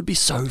stuff, it would be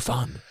so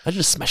fun. Imagine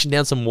just smashing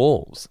down some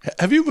walls.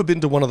 Have you ever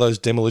been to one of those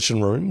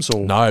demolition rooms?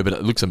 Or No, but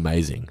it looks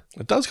amazing.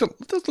 It does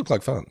look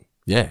like fun.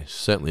 Yeah,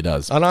 certainly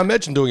does. And I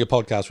imagine doing a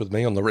podcast with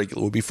me on the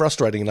regular would be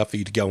frustrating enough for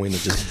you to go in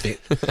and just vent.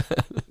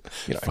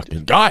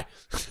 Fucking guy.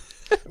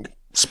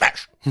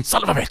 Smash.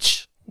 Son of a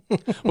bitch.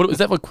 What is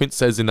that? What Quint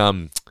says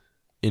in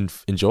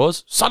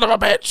Jaws? Son of a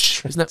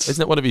bitch. Isn't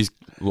that one of his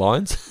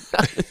lines?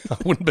 I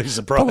wouldn't be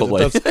surprised.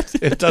 Probably.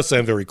 It does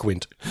sound very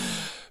Quint.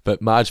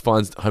 But Marge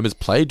finds Homer's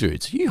play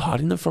dudes. Are you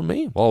hiding them from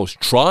me? Well, I was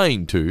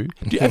trying to.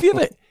 Have you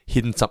ever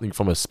hidden something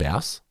from a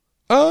spouse?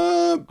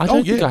 I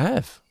don't think I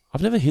have.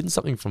 I've never hidden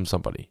something from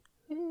somebody.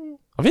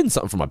 I've hidden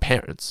something from my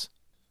parents.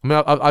 I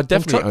mean, I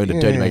definitely owned a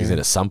dirty magazine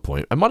at some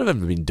point. It might have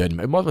even been dirty.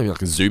 It might have been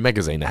like a Zoo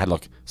magazine that had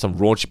like some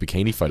raunchy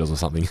bikini photos or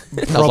something.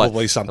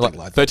 Probably something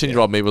like that.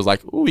 13-year-old me was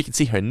like, "Oh, you can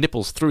see her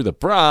nipples through the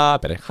bra.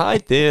 Better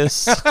hide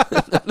this."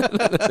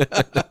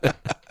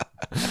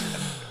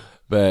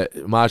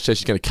 But Marge says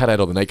she's going to cut out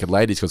all the naked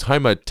ladies because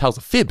Homer tells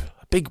a fib,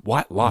 a big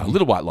white lie, a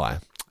little white lie,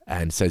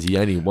 and says he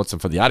only wants them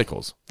for the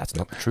articles. That's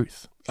not the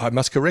truth. I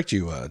must correct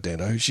you,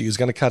 Dano. She is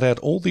going to cut out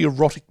all the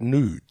erotic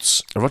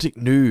nudes. Erotic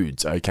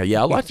nudes. Okay,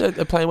 yeah, I like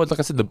the playing words. Like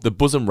I said, the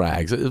bosom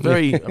rags. It's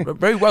very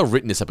well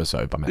written, this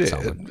episode by Matt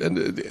Selman. And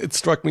it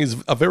struck me as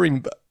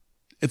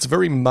it's a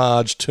very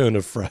Marge turn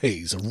of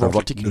phrase.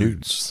 Erotic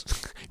nudes.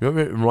 You know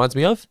what it reminds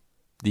me of?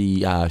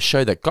 The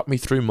show that got me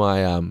through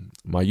my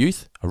my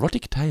youth,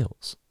 Erotic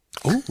Tales.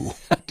 Ooh.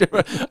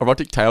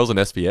 Erotic Tales on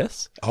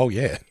SBS. Oh,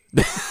 yeah.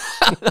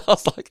 I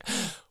was like,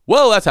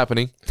 well, that's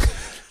happening.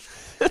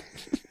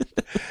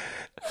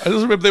 I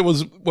just remember there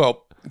was,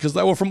 because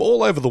they were from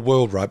all over the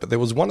world, right? But there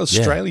was one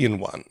Australian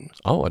one.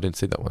 Oh, I didn't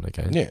see that one.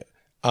 Okay. Yeah.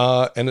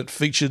 And it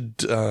featured,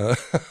 I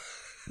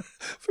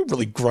feel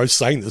really gross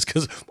saying this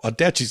because I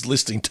doubt she's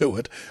listening to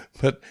it,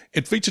 but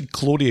it featured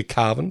Claudia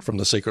Carvin from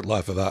The Secret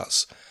Life of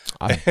Us.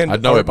 I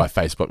know her by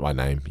Facebook, by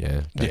name.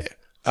 Yeah. Okay.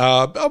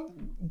 Yeah.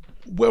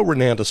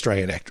 Well-renowned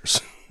Australian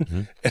actress.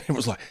 Mm-hmm. And it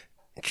was like,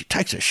 she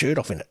takes her shirt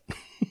off in it.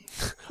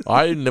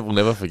 I will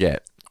never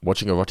forget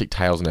watching Erotic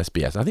Tales on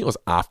SBS. I think it was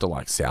after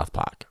like South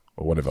Park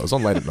or whatever. It was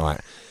on late at night.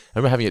 I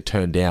remember having it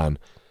turned down,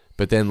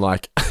 but then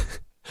like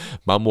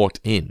Mum walked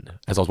in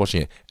as I was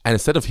watching it, and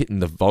instead of hitting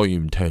the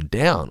volume turn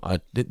down, I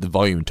hit the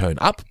volume turn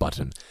up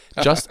button.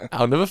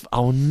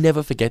 I'll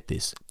never forget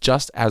this.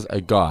 Just as a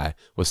guy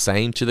was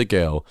saying to the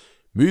girl,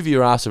 "Move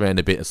your ass around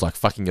a bit. It's like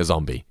fucking a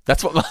zombie."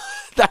 That's what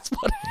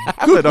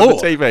happened on the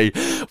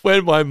TV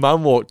when my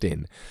mum walked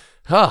in.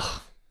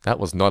 Oh, that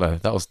was an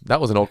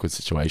awkward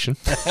situation.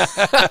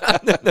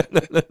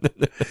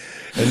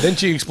 And then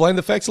she explained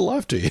the facts of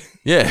life to you.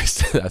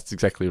 Yes, that's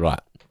exactly right.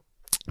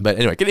 But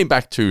anyway, getting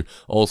back to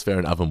All's Fair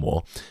in Oven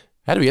War.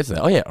 How do we get to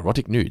that? Oh yeah,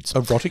 erotic nudes.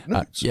 Erotic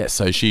nudes. Yeah,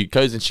 so she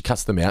goes and she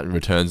cuts them out and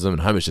returns them,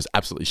 and Homer's just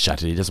absolutely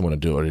shattered. He doesn't want to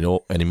do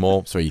it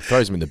anymore, so he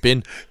throws them in the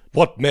bin.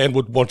 What man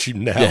would want you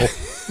now?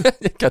 Yeah.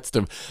 Cuts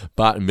to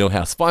Bart and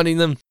Milhouse finding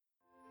them.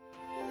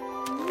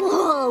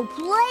 Whoa,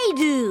 play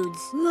dudes!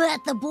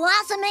 Let the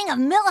blossoming of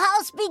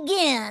Milhouse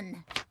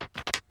begin!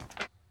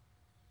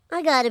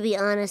 I gotta be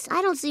honest,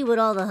 I don't see what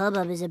all the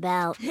hubbub is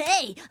about.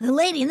 Hey, the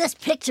lady in this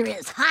picture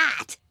is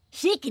hot!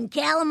 She can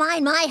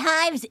calamine my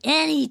hives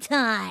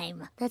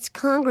anytime! That's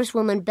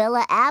Congresswoman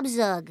Bella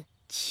Abzug.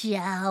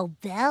 Ciao,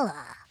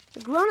 Bella. The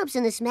grown-ups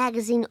in this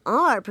magazine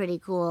are pretty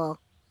cool.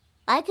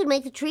 I could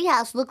make the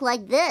treehouse look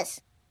like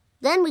this.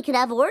 Then we could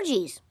have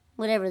orgies,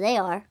 whatever they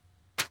are.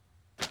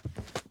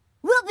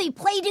 We'll be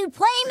Play-Dude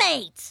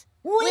Playmates!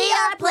 We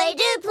are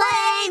Play-Dude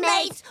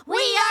Playmates!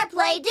 We are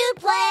Play-Dude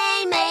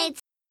Playmates!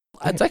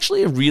 It's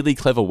actually a really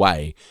clever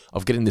way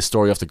of getting this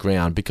story off the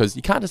ground, because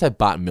you can't just have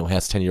Bart and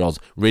Milhouse, 10-year-olds,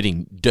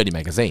 reading dirty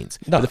magazines.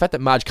 No. But the fact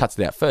that Marge cuts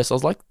it out first, I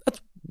was like, that's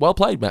well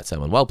played, Matt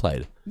Selman, well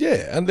played.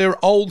 Yeah, and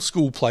they're old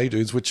school play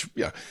dudes, which,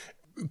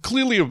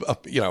 clearly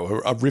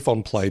a riff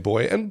on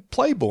Playboy, and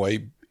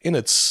Playboy in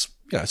its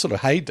sort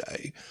of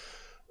heyday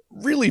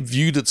really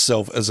viewed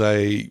itself as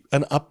an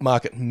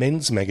upmarket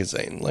men's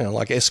magazine,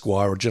 like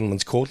Esquire or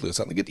Gentleman's Quarterly or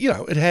something.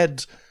 It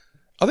had,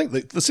 I think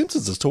the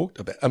Simpsons has talked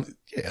about,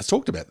 has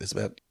talked about this,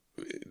 about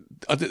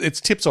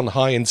it's tips on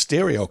high-end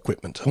stereo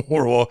equipment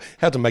or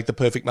how to make the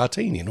perfect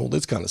martini and all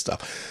this kind of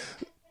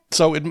stuff.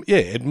 So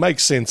it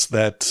makes sense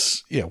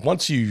that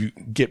once you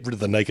get rid of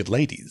the naked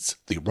ladies,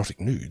 the erotic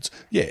nudes,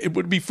 it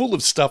would be full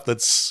of stuff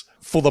that's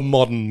for the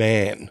modern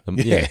man.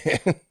 Yeah.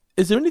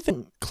 Is there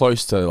anything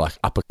close to like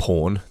upper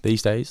porn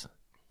these days?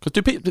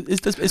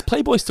 Because is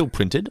Playboy still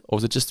printed, or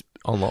is it just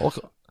online?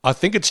 I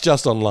think it's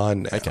just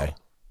online now. Okay.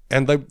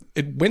 And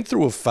it went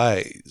through a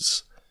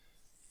phase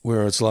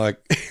where it's like,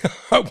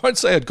 I won't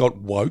say it got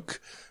woke,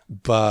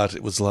 but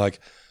it was like,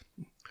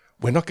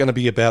 we're not going to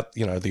be about,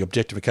 the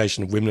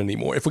objectification of women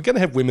anymore. If we're going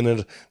to have women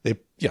in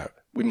it,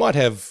 we might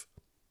have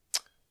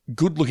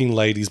good-looking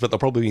ladies, but they'll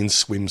probably be in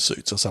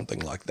swimsuits or something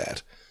like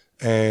that.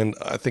 And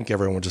I think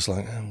everyone was just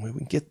like, we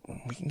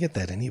can get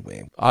that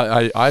anywhere.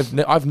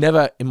 I've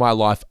never in my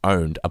life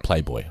owned a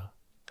Playboy.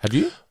 Have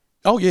you?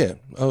 Oh yeah.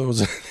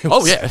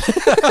 Yeah.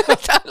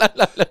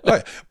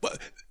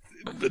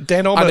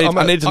 Dan,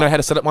 I need to know how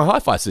to set up my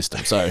hi-fi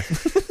system. So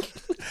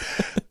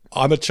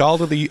I'm a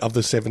child of the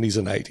 70s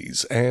and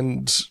 80s,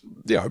 and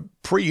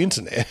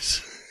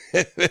pre-internet,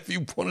 if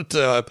you wanted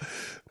to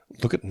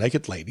look at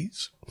naked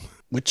ladies,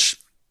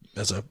 which,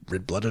 as a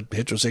red-blooded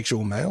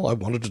heterosexual male, I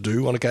wanted to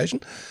do on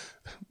occasion,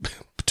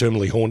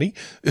 terminally horny.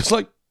 It's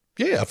like,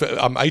 yeah,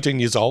 I'm 18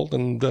 years old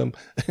and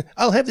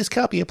I'll have this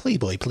copy of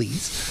Playboy,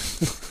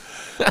 please.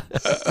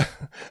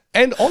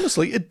 And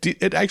honestly,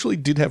 it actually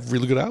did have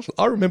really good art.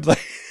 I remember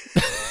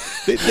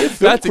their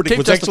film critic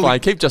was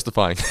keep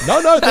justifying.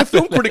 No, their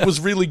film critic was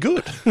really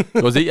good.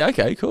 Was he?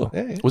 Okay, cool.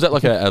 Yeah. Was that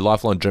like a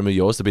lifelong dream of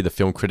yours to be the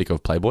film critic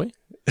of Playboy?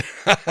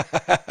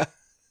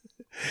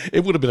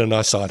 It would have been a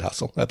nice side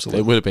hustle,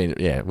 absolutely. It would have been,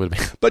 yeah, it would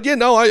have been. But yeah,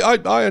 no, I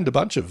owned a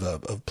bunch of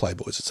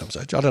Playboys at some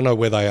stage. I don't know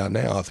where they are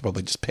now. I've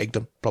probably just pegged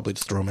them, probably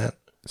just threw them out.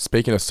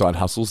 Speaking of side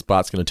hustles,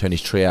 Bart's going to turn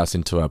his treehouse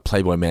into a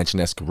Playboy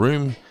Mansion-esque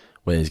room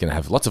where he's going to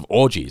have lots of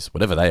orgies,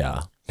 whatever they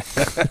are.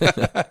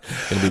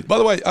 By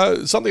the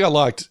way, something I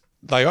liked,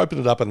 they opened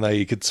it up and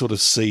they could sort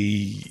of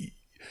see...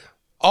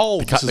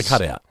 Oh, the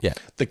cutout, yeah.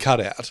 The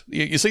cutout.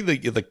 You see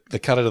the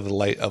cutout of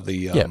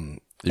the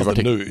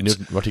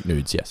erotic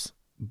nudes, yes.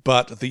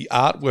 But the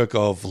artwork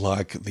of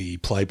like the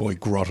Playboy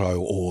Grotto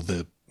or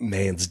the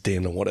Man's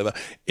Den or whatever,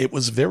 it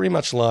was very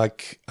much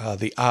like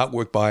the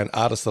artwork by an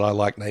artist that I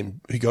like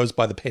who goes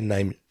by the pen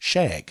name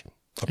Shag,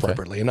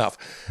 appropriately enough.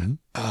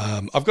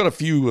 Mm-hmm. I've got a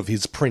few of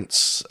his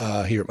prints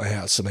here at my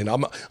house. I mean,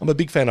 I'm a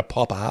big fan of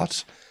pop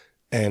art,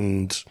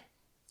 and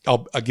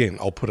I'll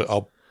put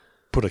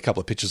a couple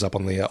of pictures up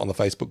on the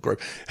Facebook group.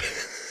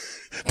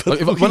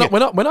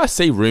 When I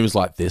see rooms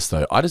like this,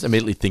 though, I just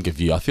immediately think of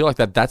you. I feel like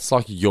that's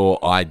like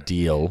your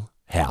ideal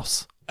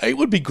house. It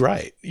would be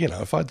great. You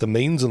know, if I had the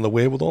means and the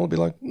wherewithal, I'd be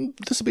like,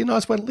 this would be a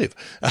nice way to live.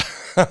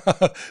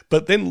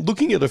 But then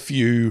looking at a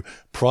few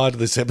prior to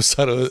this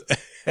episode,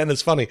 and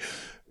it's funny,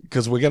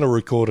 because we're going to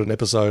record an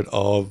episode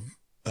of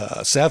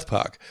South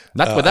Park.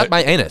 That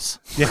my anus.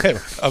 Yeah,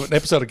 an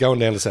episode of Going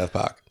Down to South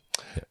Park.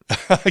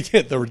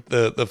 Yeah,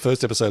 the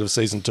first episode of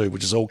season 2,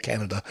 which is all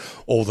Canada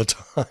all the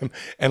time,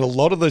 and a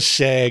lot of the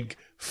Shag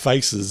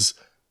faces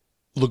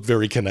look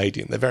very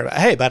Canadian. They're very,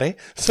 hey buddy.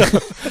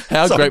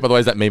 How great, by the way,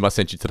 is that meme I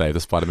sent you today, the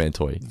Spider-Man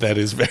toy? That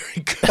is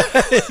very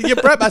good. You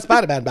broke my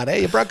Spider-Man, buddy.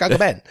 You broke Uncle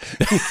Ben.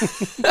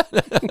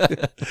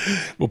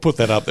 We'll put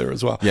that up there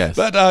as well. Yes,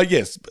 but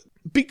yes,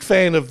 big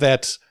fan of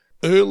that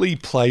early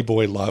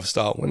Playboy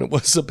lifestyle when it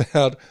was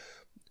about.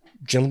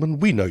 Gentlemen,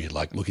 we know you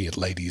like looking at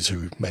ladies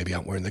who maybe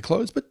aren't wearing their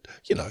clothes, but,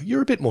 you know,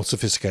 you're a bit more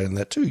sophisticated than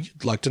that too.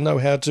 You'd like to know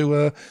how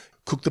to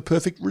cook the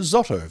perfect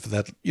risotto for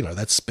that, you know,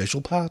 that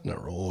special partner.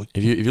 Or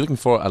if you're looking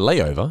for a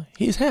layover,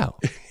 here's how.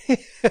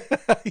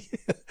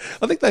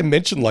 I think they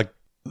mentioned like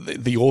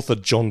the author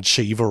John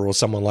Cheever or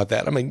someone like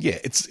that. I mean, yeah,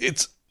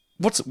 it's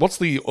what's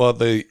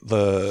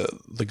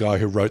the guy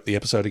who wrote the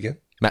episode again?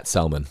 Matt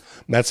Salmon.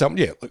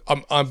 Yeah,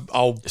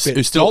 I'll bet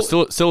who's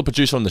still a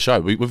producer on the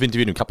show. We've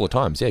interviewed him a couple of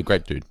times. Yeah,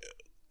 great dude.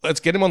 Let's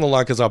get him on the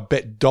line because I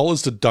bet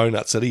dollars to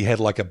donuts that he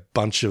had like a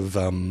bunch of,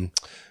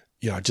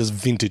 just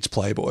vintage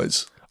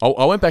Playboys.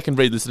 I went back and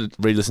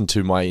re-listened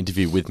to my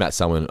interview with Matt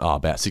Salmon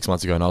about 6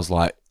 months ago, and I was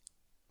like,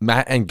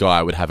 Matt and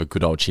Guy would have a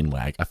good old chin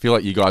wag. I feel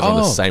like you guys are on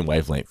the same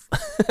wavelength.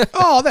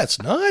 Oh, that's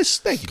nice.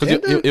 Thank you,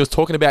 Because he was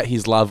talking about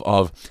his love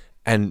of,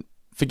 and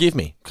forgive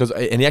me,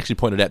 and he actually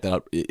pointed out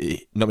that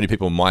not many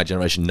people in my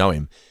generation know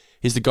him.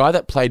 He's the guy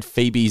that played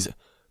Phoebe's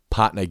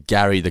partner,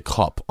 Gary the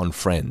cop, on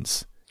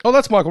Friends. Oh,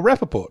 that's Michael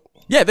Rappaport.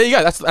 Yeah, there you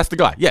go. That's the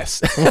guy.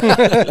 Yes.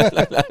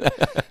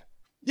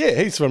 Yeah,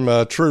 he's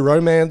from True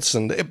Romance,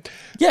 and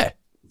yeah.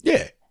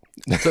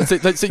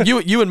 So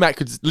you and Matt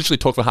could literally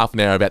talk for half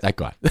an hour about that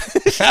guy.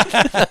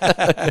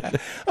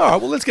 All right,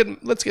 well let's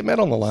get Matt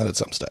on the line at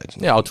some stage.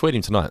 Yeah, I'll tweet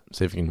him tonight.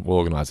 See if we'll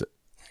organise it.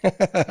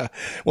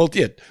 Well,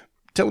 yeah,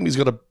 tell him he's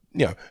got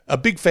a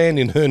big fan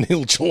in Herne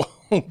Hill, Geelong,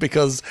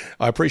 because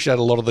I appreciate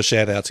a lot of the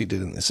shout-outs he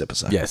did in this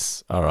episode.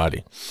 Yes,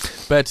 alrighty.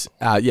 But,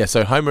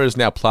 so Homer has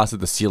now plastered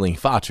the ceiling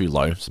far too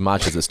low, so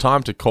Marge says it's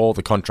time to call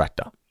the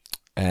contractor.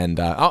 And,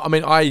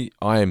 I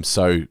am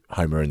so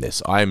Homer in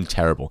this. I am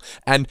terrible.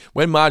 And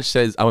when Marge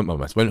says,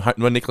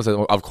 when Nicholas says,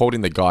 I've called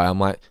in the guy, I'm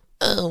like,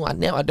 oh,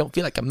 now I don't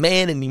feel like a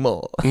man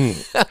anymore.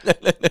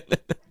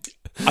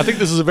 I think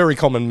this is a very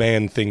common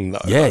man thing,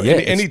 though. Yeah.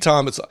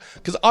 Anytime it's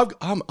because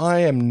I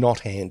am not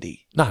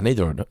handy. No,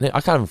 neither.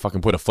 I can't even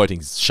fucking put a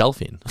floating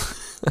shelf in.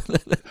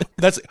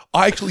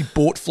 I actually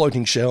bought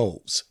floating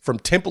shelves from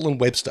Temple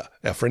and Webster,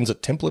 our friends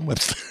at Temple and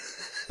Webster.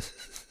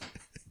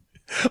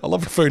 I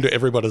love referring to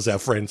everybody as our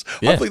friends.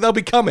 Yeah. Hopefully they'll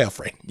become our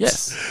friends.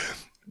 Yes.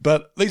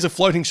 But these are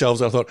floating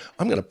shelves. I thought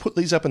I'm going to put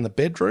these up in the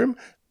bedroom,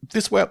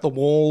 this way up the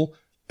wall.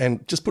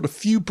 And just put a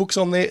few books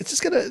on there. It's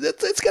gonna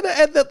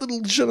add that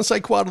little je ne sais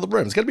quoi to the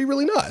room. It's gonna be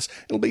really nice.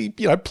 It'll be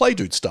Play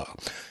Dude style.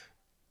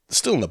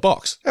 Still in the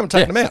box. I haven't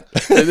taken them out.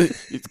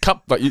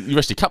 But you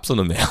rest your cups on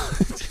them now.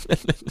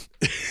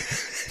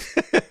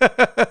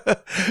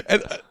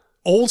 And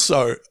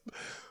also,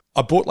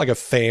 I bought like a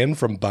fan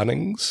from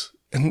Bunnings.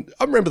 And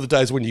I remember the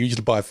days when you used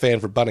to buy a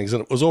fan from Bunnings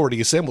and it was already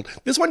assembled.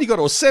 This one you got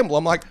to assemble.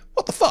 I'm like,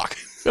 what the fuck?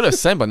 You got to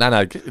assemble? No,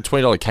 $20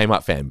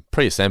 Kmart fan,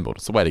 pre-assembled.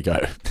 It's the way to go.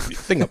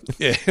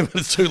 Yeah, but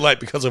it's too late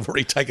because I've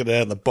already taken it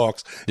out of the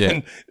box. Yeah.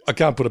 And I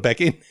can't put it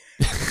back in.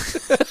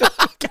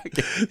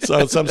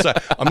 So some say,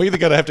 I'm either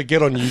going to have to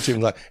get on YouTube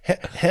and like,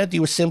 how do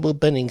you assemble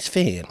Bunnings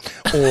fan?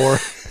 Or...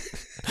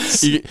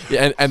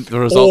 and the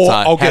results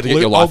are how to get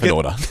your life in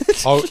order.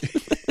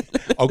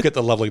 I'll get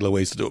the lovely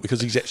Louise to do it because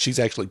she's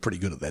actually pretty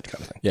good at that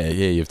kind of thing. Yeah,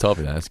 you've told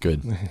me that. That's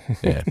good.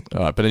 Yeah.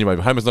 All right. But anyway,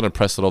 Homer's not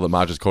impressed at all that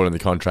Marge is calling the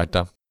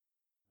contractor.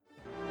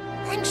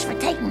 Thanks for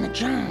taking the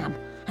job.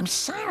 I'm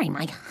sorry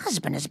my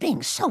husband is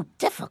being so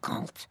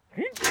difficult.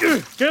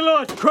 Get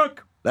lost,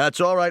 crook!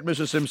 That's all right,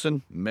 Mrs.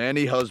 Simpson.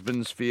 Many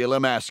husbands feel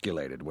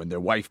emasculated when their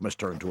wife must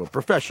turn to a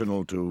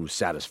professional to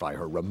satisfy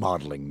her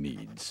remodeling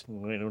needs.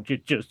 Why don't you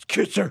just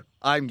kiss her?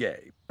 I'm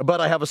gay,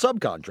 but I have a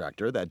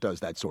subcontractor that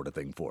does that sort of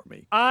thing for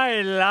me.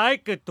 I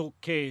like to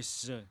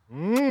kiss.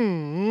 Now,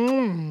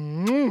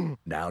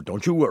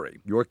 don't you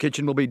worry. Your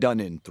kitchen will be done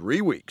in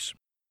 3 weeks.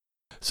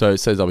 So it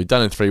says I'll be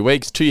done in 3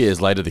 weeks. 2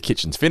 years later, the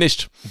kitchen's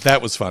finished.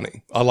 That was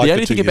funny. I like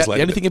the 2 years later.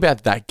 The only thing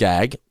about that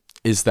gag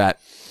is that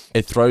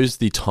it throws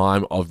the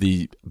time of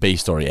the B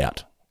story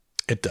out.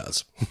 It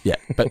does. Yeah,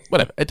 but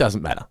whatever. It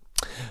doesn't matter.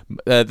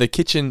 The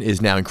kitchen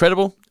is now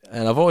incredible.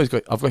 And I've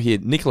got here,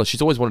 Nicola,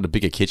 she's always wanted a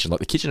bigger kitchen. Like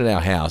the kitchen in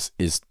our house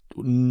is,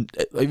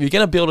 if you're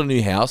going to build a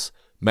new house,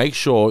 make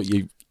sure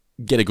you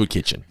get a good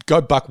kitchen.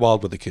 Go buck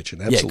wild with the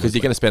kitchen, absolutely. Yeah, because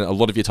you're going to spend a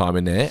lot of your time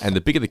in there, and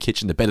the bigger the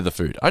kitchen, the better the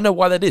food. I don't know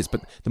why that is,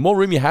 but the more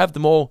room you have, the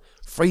more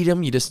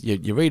freedom.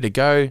 You're ready to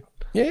go.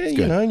 Yeah,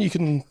 you know, and you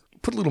can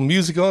put a little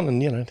music on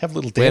and, have a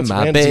little dance Where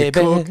my around as you baby?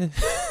 cook.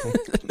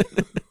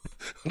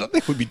 I don't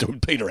think we'd be doing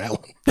Peter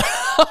Allen.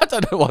 I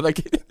don't know why they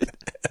get it.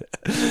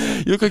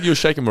 You look like you were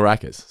shaking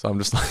maracas, so I'm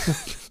just like...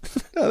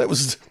 No, that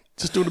was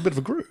just doing a bit of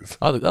a groove.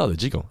 Oh, the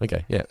jiggle.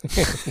 Okay, yeah.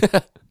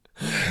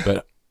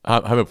 But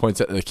Homer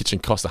points out that the kitchen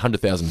cost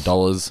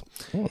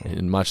 $100,000.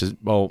 And Marge says,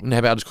 well, how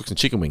about I just cook some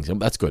chicken wings?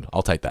 That's good.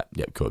 I'll take that.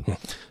 Yep, good.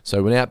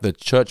 So we're now at the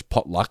church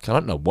potluck. I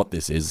don't know what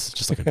this is. It's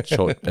just like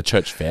a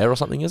church fair or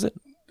something, is it?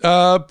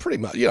 Pretty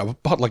much. A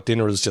potluck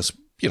dinner is just,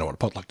 you know what a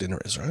potluck dinner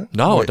is, right?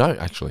 No, I don't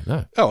actually,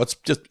 no. Oh,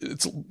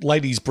 it's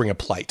ladies bring a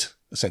plate,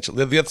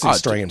 essentially. That's the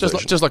Australian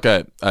version. Just like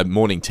a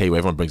morning tea where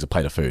everyone brings a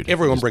plate of food.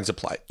 Everyone brings a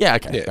plate. Yeah,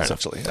 okay. Yeah,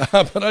 essentially.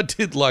 But I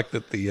did like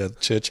that the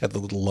church had the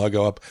little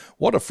logo up.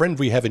 What a friend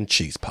we have in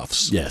cheese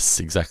puffs. Yes,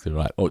 exactly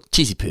right. Or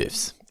cheesy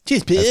puffs.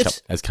 Cheese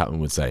puffs. As Cartman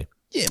would say.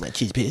 Yeah, my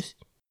cheese puffs.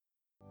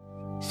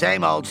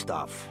 Same old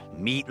stuff.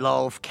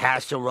 Meatloaf,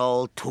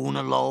 casserole,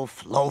 tuna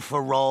loaf, loafer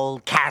roll,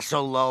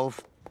 castle loaf.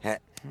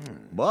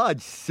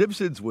 Marge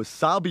Simpson's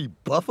wasabi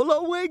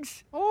buffalo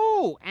wings?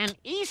 Oh, an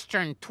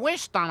Eastern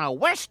twist on a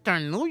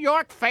Western New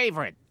York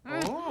favorite.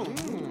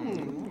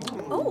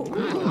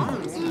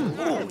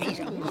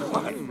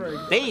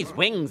 These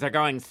wings are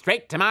going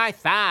straight to my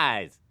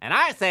thighs, and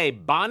I say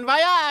bon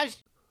voyage.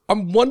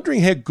 I'm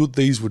wondering how good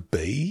these would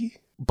be.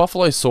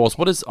 Buffalo sauce.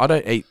 I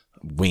don't eat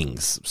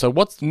wings. So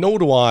nor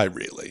do I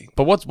really.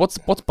 But what's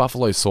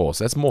buffalo sauce?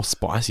 That's more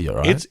spicy,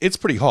 right? It's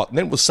pretty hot. And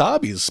then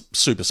wasabi is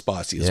super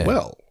spicy as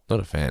well. Not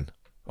a fan.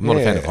 I'm not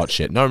a fan of hot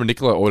shit. No,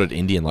 Nicola ordered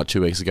Indian like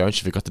 2 weeks ago and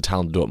she forgot to tell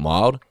him to do it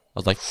mild. I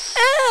was like,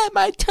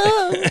 my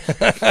tongue.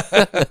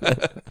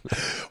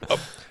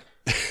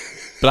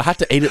 But I had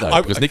to eat it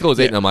though because Nicola was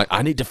eating. I'm like,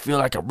 I need to feel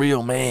like a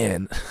real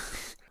man.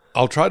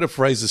 I'll try to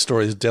phrase the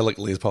story as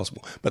delicately as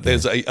possible. But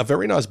there's a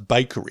very nice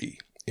bakery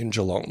in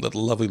Geelong that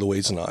lovely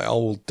Louise and I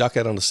will duck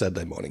out on a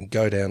Saturday morning,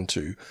 go down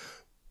to,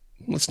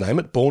 let's name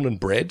it, Born and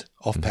Bred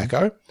off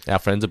Paco. Our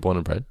friends are Born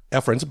and Bred.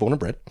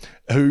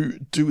 Who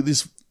do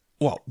this.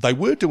 Well, they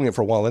were doing it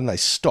for a while, then they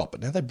stopped,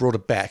 but now they brought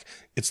it back.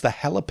 It's the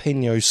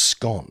jalapeno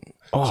scone.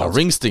 Oh, so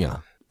ring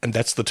stinger. And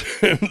that's the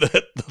term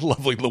that the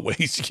lovely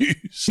Louise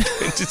used.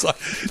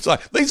 It's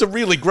like, these are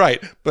really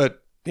great,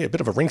 but yeah, a bit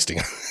of a ring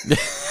stinger.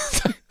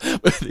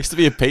 There used to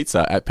be a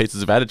pizza at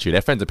Pizzas of Attitude.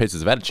 Our friends at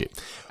Pizzas of Attitude.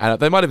 And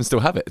they might even still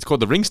have it. It's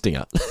called the ring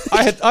stinger.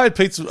 I had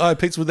pizza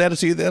with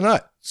Attitude the other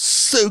night.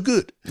 So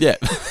good. Yeah.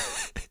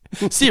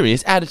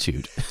 Serious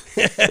attitude.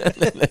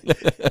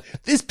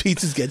 This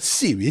pizza's got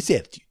serious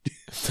attitude.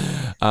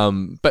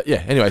 But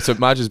yeah, anyway, so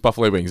Marge's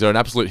buffalo wings are an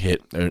absolute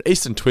hit. They're an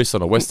Eastern twist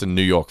on a Western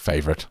New York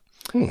favourite.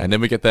 And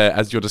then we get there,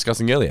 as you were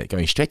discussing earlier,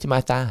 going straight to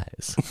my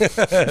thighs.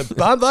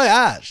 Bon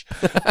voyage.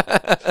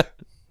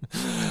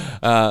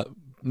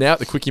 Now at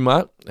the Quickie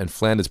Mart, and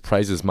Flanders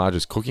praises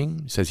Marge's cooking.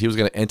 He says he was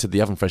going to enter the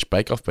Oven Fresh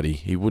Bake Off, but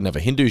he wouldn't have a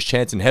Hindu's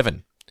chance in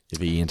heaven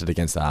if he entered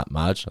against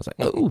Marge. I was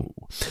like, ooh.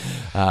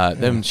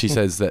 Then she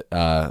says that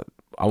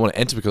I want to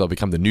enter because I'll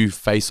become the new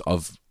face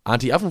of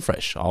Auntie Oven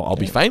Fresh. I'll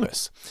be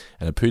famous.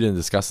 And Putin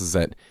discusses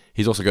that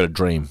he's also got a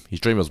dream.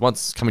 His dream was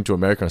once coming to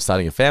America and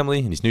starting a family,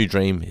 and his new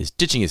dream is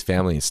ditching his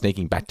family and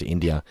sneaking back to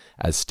India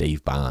as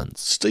Steve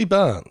Barnes. Steve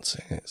Barnes,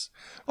 yes.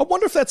 I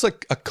wonder if that's a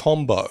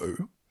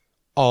combo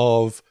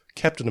of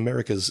Captain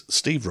America's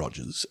Steve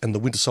Rogers and the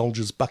Winter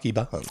Soldier's Bucky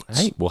Barnes.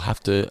 Hey, we'll have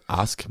to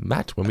ask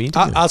Matt when we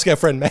interview him. Ask our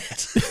friend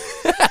Matt.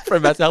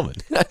 Friend Matt Selman.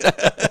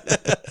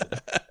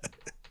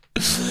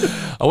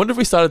 I wonder if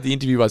we started the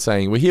interview by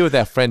saying, we're here with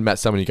our friend Matt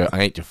Selman. You go,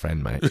 I ain't your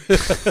friend, mate.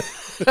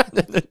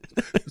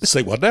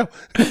 Say what now?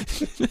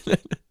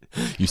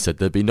 You said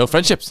there'd be no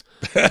friendships.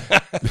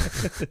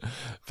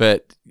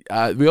 But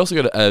we also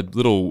got a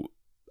little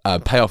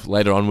payoff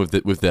later on with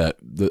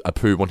the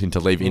Apu wanting to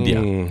leave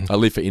India.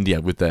 Leave for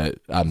India with the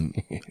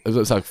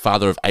it's like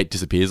father of 8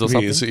 disappears or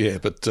something. Yes,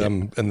 but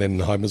and then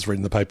Homer's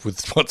reading the paper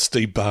with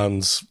Steve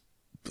Barnes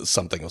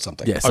something. Yeah,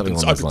 something along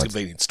those opens lines.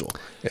 convenience store.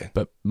 Yeah.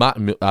 But Bart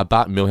and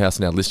Milhouse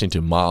are now listening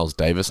to Miles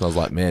Davis, and I was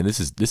like, man, this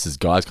is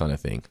guys kind of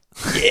thing.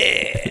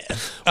 Yeah.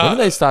 When do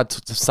they start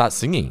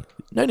singing?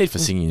 No need for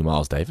singing in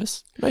Miles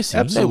Davis. No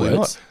singing, Absolutely no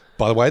words. not.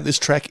 By the way, this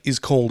track is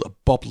called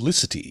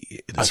Boplicity.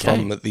 It is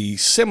from the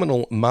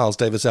seminal Miles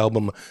Davis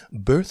album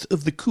Birth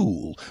of the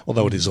Cool,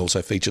 although it is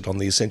also featured on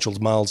the Essentials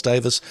Miles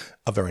Davis,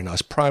 a very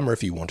nice primer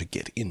if you want to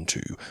get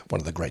into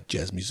one of the great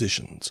jazz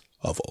musicians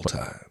of all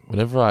time.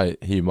 Whenever I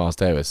hear Miles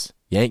Davis,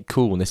 you ain't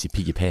cool unless you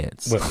pee your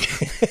pants. Well,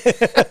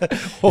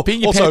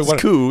 peeing your pants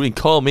is cool and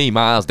call me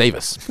Miles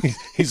Davis.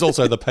 He's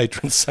also the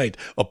patron saint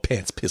of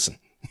pants pissing.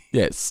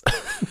 Yes.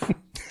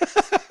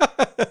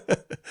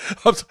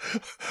 I'm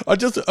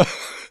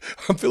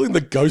feeling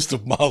the ghost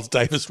of Miles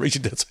Davis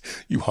reaching down.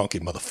 You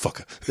honky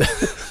motherfucker!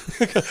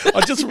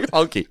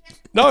 Honky.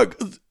 No,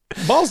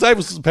 Miles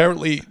Davis is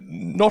apparently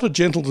not a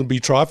gentleman to be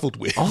trifled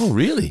with. Oh,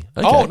 really?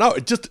 Okay. Oh no,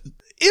 just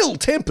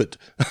ill-tempered.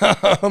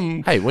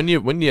 Hey, when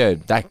you're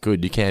that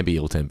good, you can be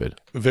ill-tempered.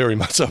 Very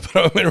much so.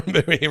 But I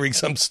remember hearing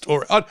some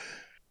story. I'm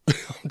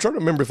trying to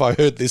remember if I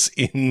heard this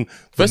in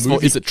First of all,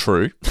 is it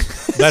true?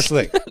 That's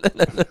the thing.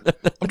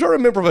 I'm trying to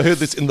remember if I heard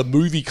this in the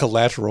movie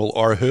Collateral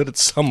or I heard it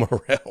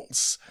somewhere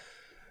else.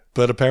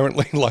 But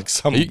apparently, like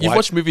some You've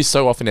watched movies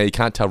so often now you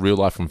can't tell real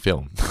life from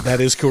film. That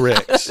is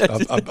correct.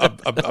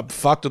 I've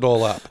fucked it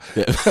all up.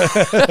 Yeah.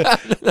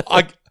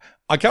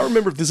 I can't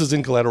remember if this is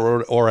in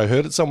Collateral or I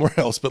heard it somewhere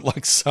else, but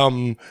like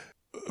some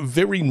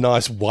very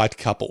nice white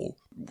couple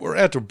were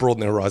out to broaden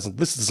their horizons.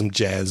 This is some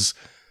jazz.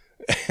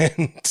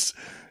 And,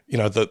 you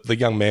know, the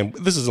young man,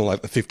 this is in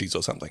like the 50s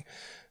or something.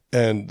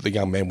 And the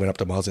young man went up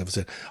to Miles Davis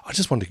and said, I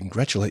just wanted to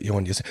congratulate you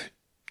on your...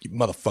 You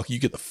motherfucker, you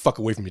get the fuck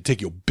away from me, take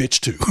your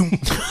bitch too.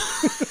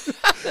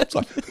 It's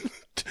like,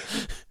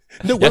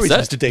 no worries,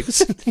 yes, Mr.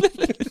 Davis.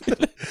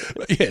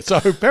 Yeah,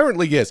 so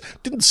apparently, yes,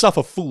 didn't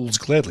suffer fools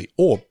gladly,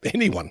 or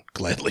anyone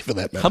gladly for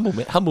that matter.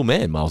 Humble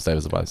man, Miles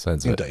Davis, by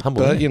sense. Indeed.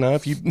 Humble But, man. you know,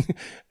 if you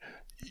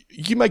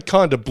make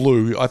Kind of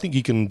Blue, I think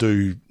you can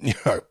do, you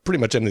know, pretty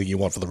much anything you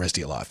want for the rest of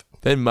your life.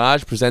 Then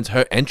Marge presents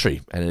her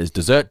entry, and it is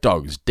dessert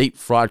dogs, deep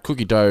fried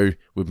cookie dough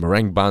with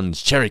meringue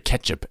buns, cherry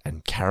ketchup,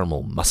 and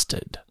caramel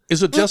mustard.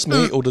 Is it just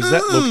me, or does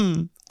that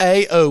look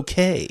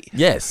A-OK?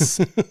 Yes.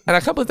 And I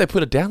can't believe they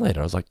put it down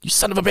later. I was like, you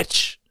son of a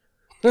bitch.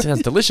 It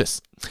sounds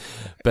delicious.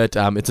 But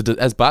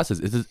as Bart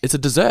says, it's a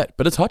dessert,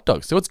 but it's hot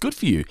dogs, so it's good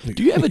for you.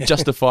 Do you ever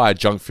justify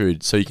junk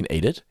food so you can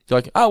eat it? You're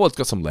like, oh, well, it's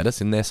got some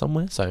lettuce in there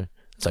somewhere, so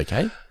it's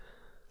okay.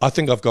 I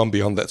think I've gone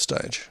beyond that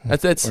stage.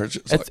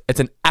 It's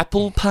an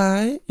apple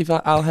pie, if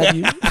I'll have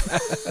you.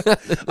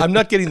 I'm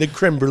not getting the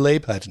creme brulee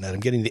pie tonight. I'm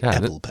getting the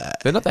apple pie.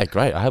 They're not that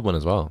great. I had one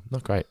as well.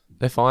 Not great.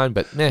 They're fine,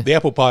 but meh. The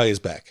apple pie is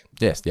back.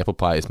 Yes, the apple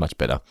pie is much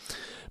better.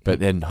 But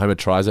then Homer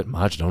tries it.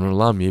 Marge, I don't want to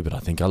alarm you, but I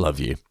think I love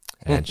you.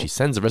 And she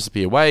sends the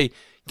recipe away,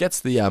 gets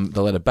the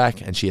letter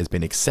back, and she has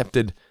been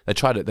accepted. They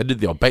did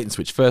the old bait and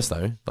switch first,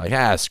 though.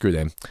 Like, screw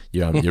them.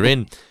 You're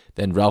in.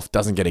 Then Ralph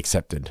doesn't get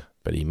accepted,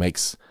 but he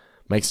makes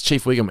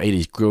Chief Wiggum eat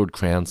his grilled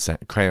crayon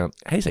sandwich. I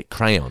always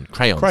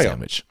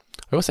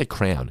say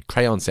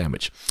crayon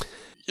sandwich.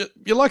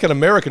 You're like an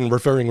American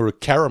referring to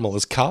caramel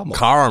as caramel.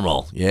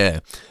 Caramel, yeah.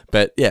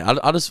 But yeah,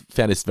 I just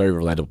found this very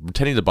relatable.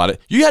 Pretending to bite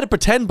it. You had to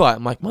pretend bite.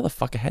 I'm like,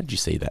 motherfucker, how did you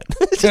see that?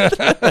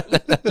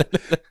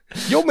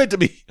 You're meant to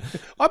be...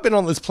 I've been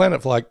on this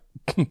planet for like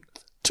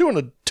two and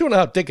a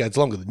half decades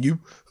longer than you.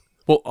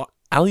 Well,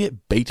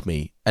 Elliot beat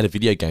me at a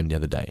video game the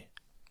other day.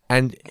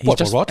 And he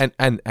What?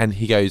 And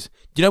he goes,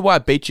 do you know why I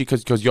beat you?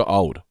 Because you're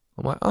old.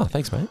 I'm like, oh,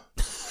 thanks, mate.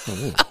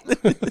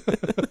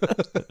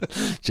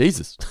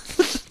 Jesus.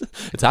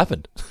 It's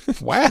happened.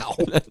 Wow.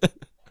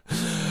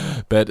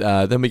 But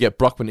then we get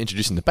Brockman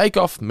introducing the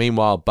bake-off.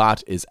 Meanwhile,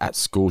 Bart is at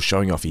school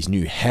showing off his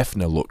new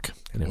Hefner look.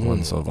 And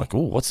everyone's sort of like, oh,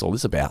 what's all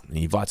this about? And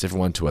he invites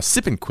everyone to a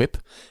sip and quip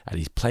at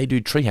his Play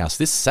Dude treehouse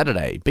this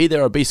Saturday. Be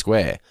there or be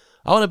square.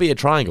 I want to be a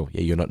triangle.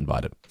 Yeah, you're not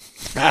invited.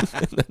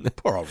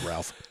 Poor old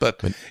Ralph.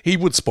 But he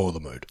would spoil the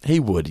mood. He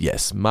would,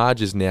 yes.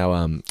 Marge is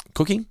now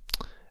cooking.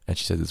 And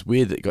she says, it's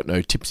weird that you got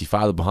no tipsy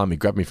father behind me,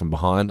 grabbed me from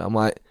behind. I'm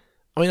like,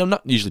 I'm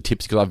not usually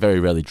tipsy because I very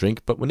rarely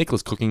drink, but when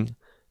Nicola's cooking,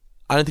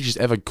 I don't think she's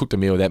ever cooked a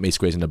meal without me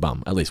squeezing a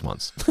bum, at least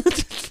once.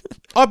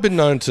 I've been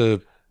known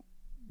to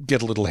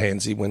get a little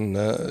handsy when,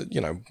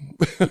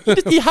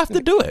 You have to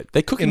do it.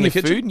 They're cooking In the your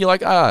kitchen? food and you're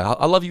like,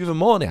 I love you even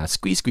more now.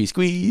 Squeeze, squeeze,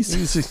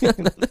 squeeze.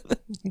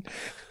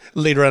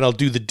 Later on, I'll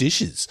do the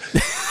dishes.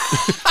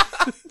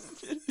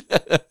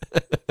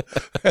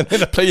 And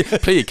then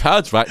play your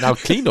cards right now.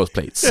 Clean those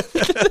plates.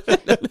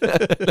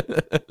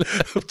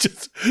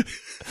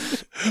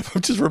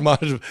 I'm just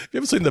reminded of. Have you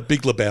ever seen The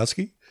Big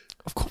Lebowski?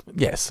 Of course,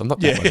 yes. I'm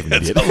not that much of an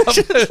idiot.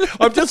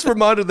 I'm just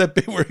reminded of that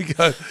bit where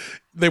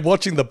they're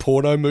watching the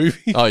porno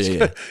movie. Oh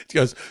yeah. He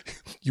goes,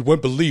 "You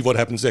won't believe what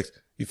happens next."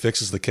 He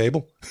fixes the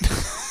cable.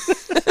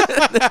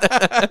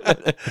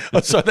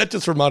 So that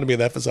just reminded me of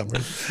that for some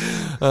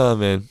reason. Oh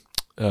man.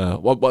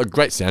 Well, a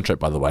great soundtrack,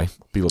 by the way.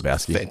 Big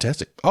Lebowski.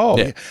 Fantastic. Oh,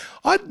 Yeah. yeah.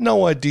 I had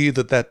no idea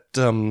that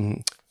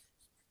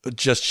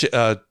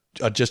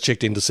I just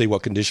checked in to see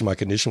what condition my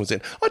condition was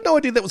in. I had no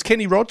idea that was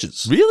Kenny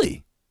Rogers.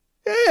 Really?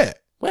 Yeah.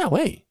 Wow,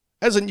 wait.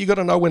 As in, you got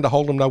to know when to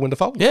hold them, know when to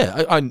fold them.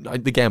 Yeah, I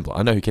the gambler.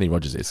 I know who Kenny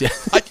Rogers is. Yeah,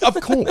 Of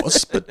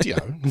course, but you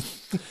know.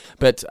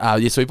 But so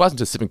he invites him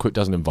to Sip and Quip,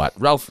 doesn't invite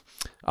Ralph.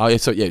 So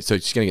she's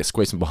going to get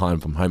squeezed from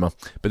behind from Homer.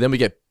 But then we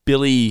get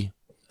Billy.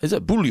 Is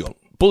it Bullion?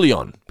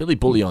 Billy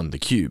Bullion, the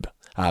Cube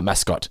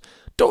mascot.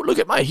 Don't look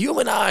at my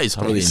human eyes.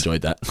 I really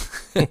enjoyed that.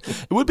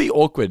 It would be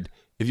awkward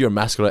if you're a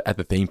mascot at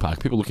the theme park.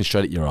 People looking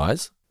straight at your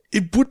eyes.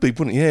 It would be,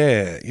 wouldn't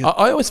it? Yeah.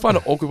 I always find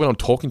it awkward when I'm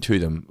talking to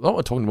them. Not when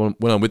I'm talking to them,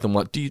 when I'm with them.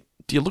 Like, do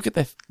you look at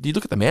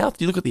the mouth?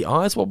 Do you look at the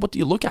eyes? What do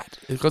you look at?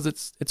 Because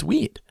it's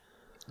weird.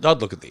 I'd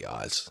look at the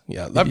eyes.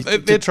 Yeah,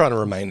 they're trying to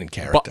remain in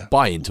character.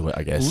 Buy into it,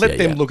 I guess. Let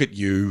them look at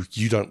you.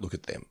 You don't look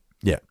at them.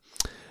 Yeah.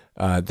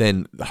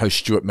 Then the host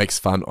Stuart makes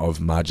fun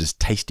of Marge's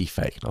tasty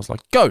fake. And I was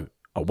like, go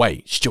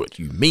away, Stuart,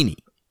 you meanie.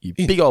 You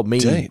big old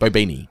meanie,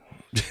 bobini.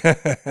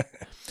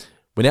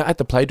 We're now at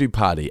the Play-Doh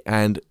party,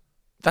 and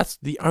that's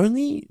the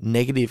only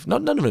negative,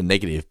 not none of it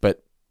negative,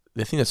 but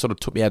the thing that sort of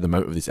took me out of the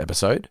moment of this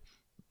episode.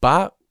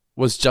 Bart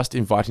was just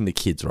inviting the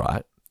kids,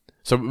 right?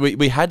 So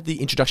we had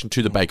the introduction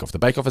to the bake-off. The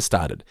bake-off has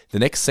started. The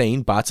next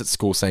scene, Bart's at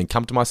school saying,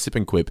 come to my Sip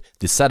and Quip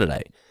this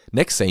Saturday.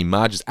 Next scene,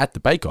 Marge is at the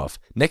bake-off.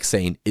 Next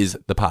scene is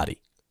the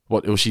party.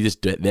 What, was she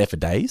just there for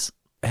days?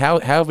 How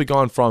have we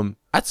gone from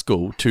at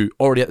school to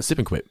already at the Sip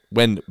and Quip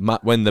when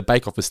the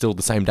bake-off is still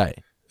the same day?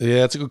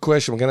 Yeah, that's a good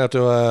question. We're going to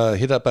have to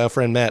hit up our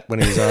friend Matt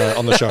when he's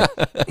on the show.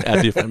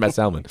 Our dear friend Matt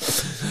Salmon.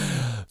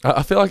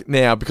 I feel like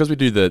now, because we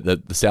do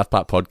the South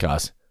Park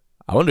podcast,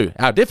 I want to do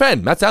our dear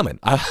friend Matt Salmon.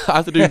 I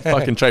have to do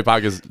fucking Trey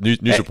Parker's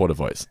news reporter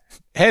voice.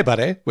 Hey,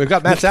 buddy. We've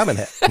got Matt Salmon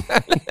here.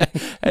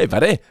 Hey,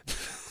 buddy.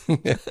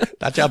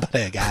 That's your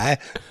buddy, guy.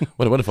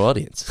 What a wonderful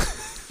audience.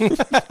 We've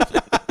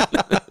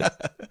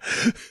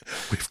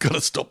got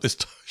to stop this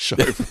show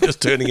from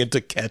just turning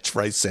into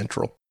Catchphrase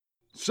Central.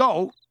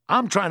 So,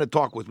 I'm trying to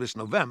talk with Miss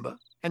November,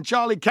 and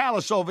Charlie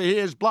Callis over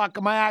here is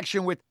blocking my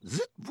action with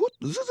zit-woot,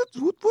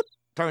 zit-woot.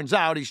 Turns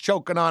out he's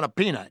choking on a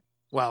peanut.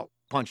 Well,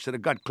 punch to the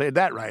gut cleared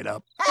that right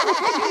up.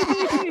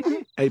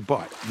 Hey,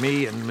 Bart,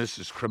 me and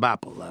Mrs.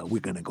 Crabapple, we're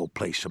going to go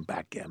play some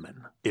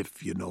backgammon,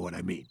 if you know what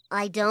I mean.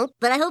 I don't,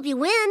 but I hope you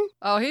win.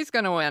 Oh, he's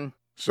going to win.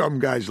 Some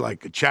guys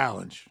like a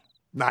challenge.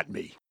 Not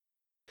me.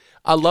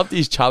 I love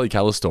this Charlie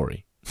Callis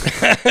story.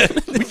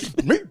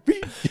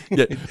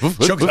 Yeah.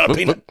 Choking on a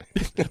peanut.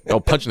 Oh,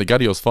 punching the gut,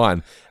 he was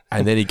fine.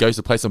 And then he goes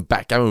to play some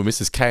backgammon with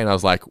Mrs. K, and I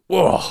was like,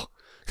 whoa.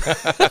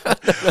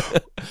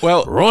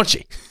 Well,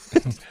 raunchy.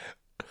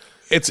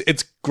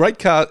 It's great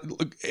car.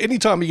 Look,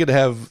 anytime you get to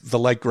have the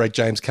late great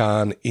James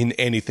Caan in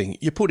anything,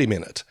 you put him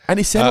in it. And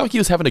he sounded like he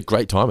was having a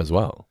great time as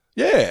well.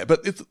 Yeah,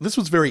 but this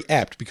was very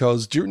apt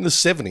because during the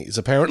 70s,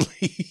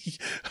 apparently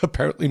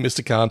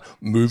Mr. Caan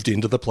moved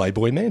into the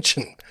Playboy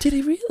Mansion. Did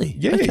he really?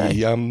 Yeah,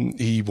 okay.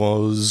 He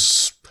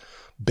was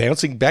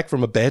bouncing back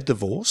from a bad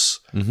divorce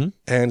and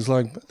was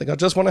like, I think I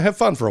just want to have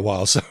fun for a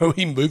while. So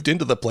he moved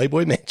into the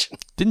Playboy Mansion.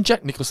 Didn't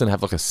Jack Nicholson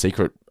have like a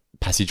secret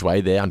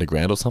passageway there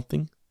underground or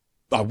something?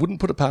 I wouldn't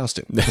put it past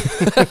him.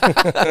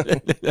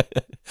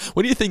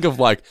 What do you think of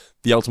like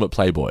the ultimate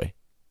Playboy?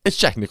 It's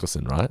Jack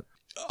Nicholson, right?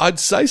 I'd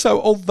say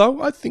so,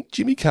 although I think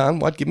Jimmy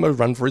Caan might give him a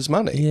run for his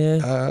money.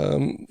 Yeah.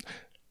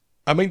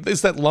 I mean,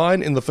 there's that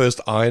line in the first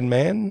Iron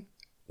Man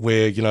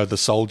where, you know, the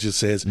soldier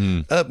says,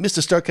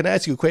 Mr. Stark, can I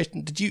ask you a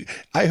question?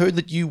 I heard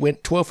that you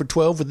went 12 for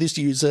 12 with this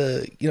year's,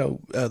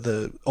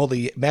 all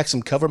the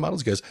Maxim cover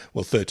models. He goes,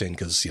 well, 13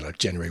 because,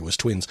 January was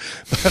twins.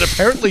 But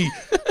apparently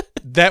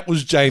that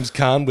was James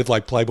Caan with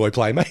like Playboy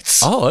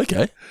Playmates. Oh,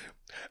 okay.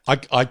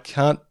 I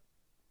can't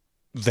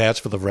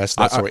vouch for the rest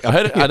of that story. I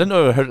heard it, I don't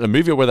know if I heard it in a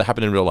movie or whether it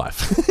happened in real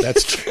life.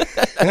 That's true.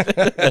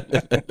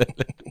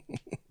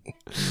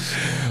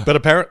 But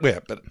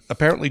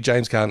apparently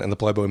James Caan and the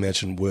Playboy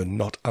Mansion were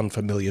not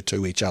unfamiliar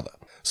to each other.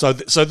 So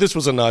this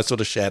was a nice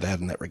sort of shout out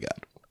in that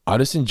regard. I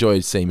just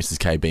enjoyed seeing Mrs.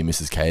 K be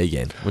Mrs. K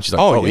again. When she's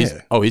like,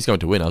 he's going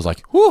to win. I was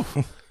like, whoo.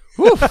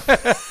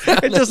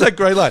 It's just that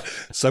great line.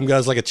 Some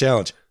guys like a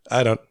challenge.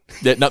 I don't.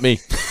 Yeah, not me.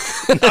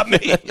 Not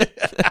me.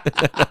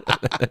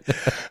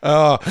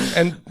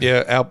 And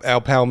yeah, our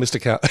pal Mr.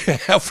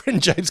 Caan, our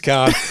friend James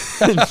Caan,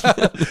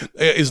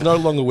 is no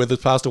longer with us.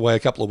 Passed away a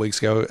couple of weeks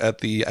ago at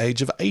the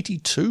age of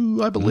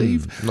 82, I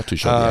believe. Not too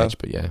sure the age,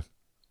 but yeah.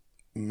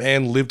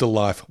 Man lived a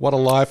life. What a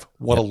life.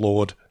 What a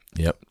lord.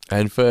 Yep.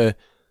 And for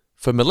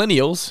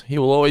millennials, he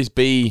will always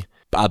be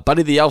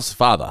Buddy the Elf's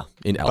father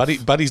in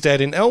Elf. Buddy's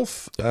dad in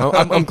Elf.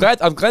 I'm glad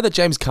that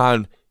James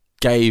Caan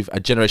gave a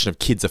generation of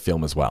kids a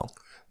film as well.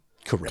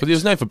 Correct. Because he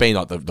was known for being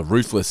like the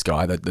ruthless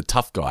guy, the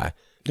tough guy.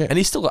 Yeah. And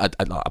he's still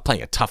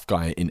playing a tough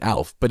guy in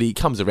Alf, but he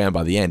comes around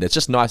by the end. It's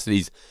just nice that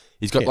he's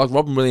got, like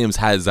Robin Williams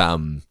has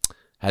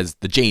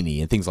the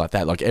genie and things like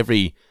that. Like I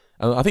think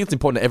it's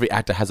important that every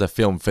actor has a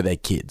film for their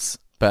kids.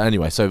 But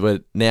anyway, so we're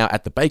now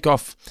at the Bake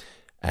Off,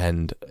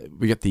 And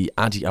we get the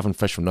Auntie Oven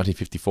Fresh from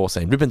 1954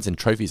 saying, ribbons and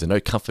trophies are no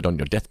comfort on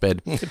your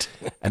deathbed.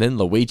 And then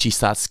Luigi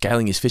starts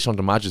scaling his fish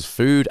onto Marge's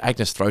food.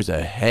 Agnes throws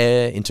her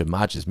hair into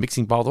Marge's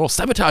mixing bowl. They're all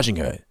sabotaging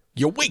her.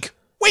 You're weak.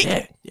 Weak.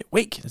 Yeah,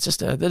 weak. It's just,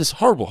 they're just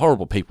horrible,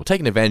 horrible people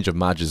taking advantage of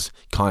Marge's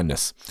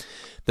kindness.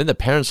 Then the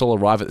parents all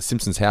arrive at the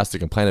Simpsons house to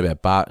complain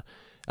about Bart,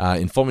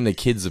 informing their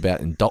kids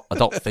about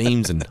adult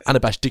themes and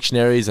unabashed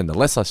dictionaries and the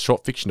lesser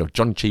short fiction of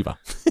John Cheever.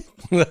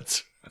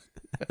 That's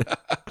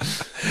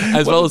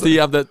as well as the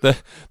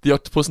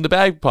octopus in the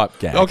bagpipe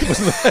gag. I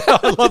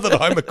love that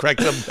Homer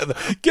cracks up.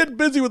 Get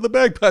busy with the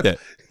bagpipe. Yeah.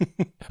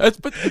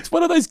 But it's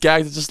one of those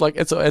gags. It's just like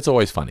it's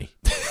always funny.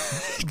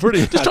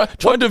 Pretty. Just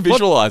trying to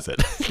visualize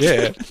it.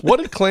 Yeah. What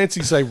did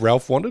Clancy say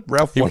Ralph wanted?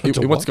 Ralph wanted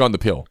he wants to go on the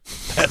pill.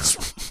 That's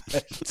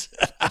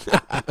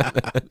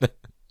right.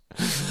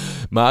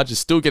 Marge is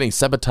still getting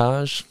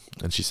sabotage,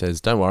 and she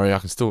says, "Don't worry, I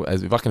can still.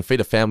 If I can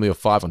feed a family of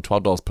 5 on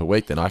 $12 per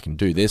week, then I can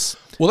do this."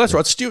 Well, that's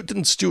right.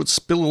 Didn't Stuart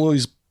spill all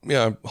his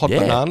hot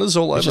bananas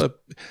all over?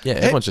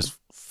 Everyone's just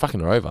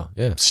fucking her over.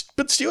 Yeah,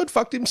 but Stuart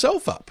fucked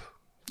himself up.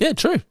 Yeah,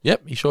 true.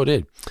 Yep, he sure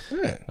did.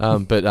 Yeah.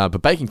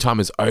 But baking time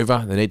is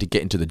over. They need to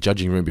get into the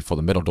judging room before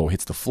the metal door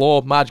hits the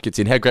floor. Marge gets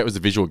in. How great was the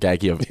visual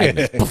gag here of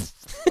Agnes?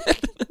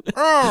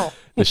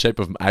 The shape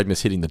of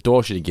Agnes hitting the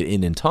door. She didn't get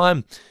in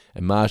time.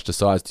 And Marge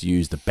decides to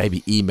use the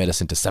Baby E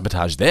medicine to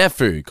sabotage their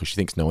food because she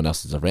thinks no one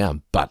else is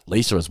around. But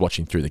Lisa is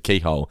watching through the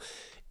keyhole.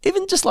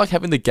 Even just like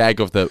having the gag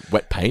of the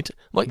wet paint.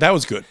 Like that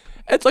was good.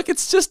 It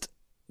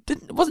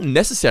wasn't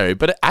necessary,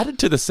 but it added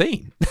to the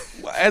scene.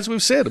 As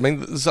we've said, I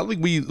mean,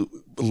 something we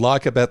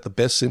like about the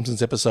best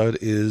Simpsons episode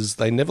is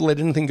they never let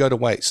anything go to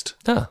waste.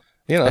 Huh.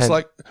 It's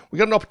like, we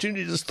got an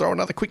opportunity to just throw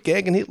another quick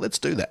gag in here. Let's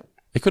do that.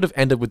 It could have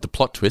ended with the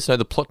plot twist. So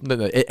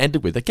it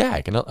ended with a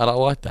gag, and I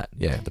like that.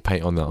 Yeah, the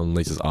paint on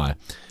Lisa's eye.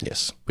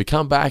 Yes. We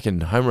come back,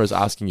 and Homer is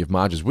asking if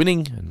Marge is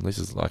winning, and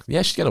Lisa's like,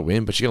 yeah, she's going to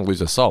win, but she's going to lose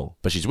her soul.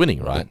 But she's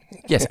winning, right?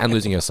 Yes, and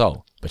losing her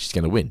soul, but she's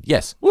going to win.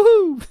 Yes,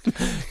 woohoo!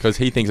 Because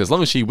he thinks as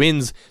long as she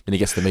wins, then he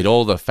gets to meet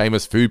all the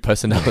famous food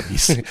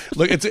personalities.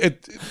 Look, it's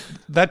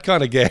that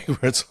kind of gag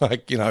where it's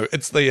like,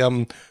 it's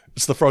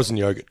the frozen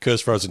yogurt,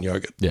 cursed frozen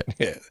yogurt. Yeah.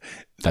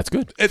 That's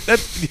good.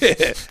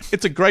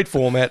 It's a great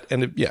format,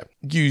 and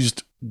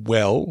used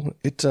well,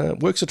 it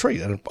works a treat,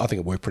 and I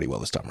think it worked pretty well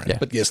this time around. Yeah.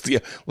 But yes,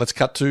 let's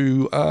cut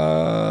to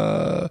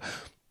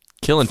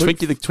Kill and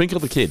Twinkle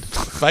the Kid.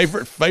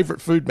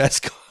 Favorite food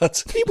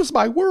mascots. He was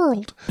my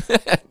world.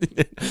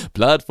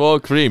 Blood for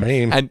cream.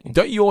 And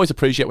don't you always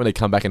appreciate when they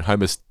come back and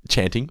Homer's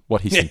chanting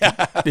what he's thinking?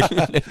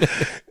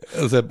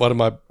 Was that one of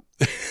my?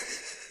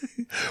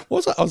 I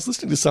was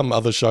listening to some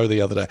other show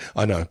the other day.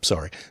 I know,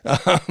 sorry,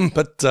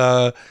 but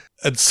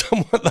and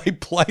they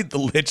played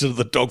the Legend of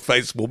the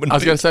Dog-Faced Woman. I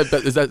was going to say,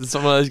 but is that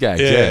some of those gags?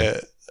 Yeah.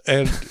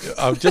 And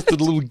I just did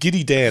a little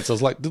giddy dance. I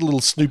was like, did a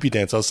little Snoopy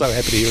dance. I was so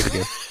happy to hear it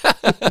again.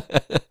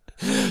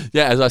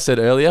 Yeah, as I said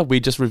earlier, we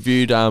just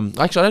reviewed.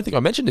 Actually, I don't think I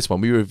mentioned this one.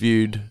 We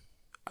reviewed.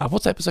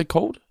 What's the episode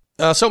called?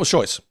 Selma's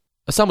Choice.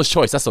 Selma's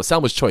Choice. That's what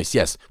Selma's Choice.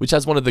 Yes, which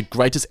has one of the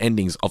greatest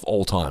endings of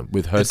all time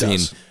with her singing.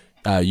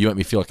 You Make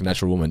Me Feel Like a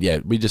Natural Woman. Yeah,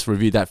 we just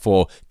reviewed that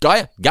for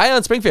Gaia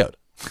on Springfield.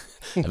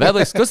 Available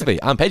exclusively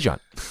on Patreon.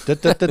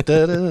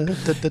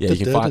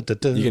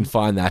 You can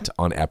find that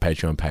on our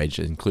Patreon page,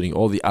 including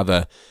all the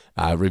other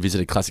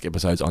revisited classic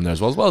episodes on there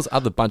as well as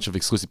other bunch of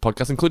exclusive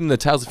podcasts, including the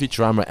Tales of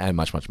Futurama and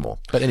much, much more.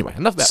 But anyway,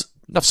 enough So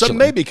chilling.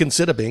 maybe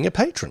consider being a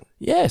patron.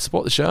 Yeah,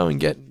 support the show and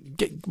get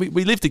we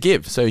live to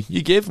give. So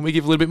you give and we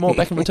give a little bit more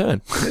back in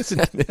return.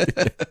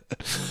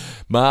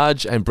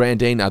 Marge and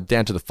Brandine are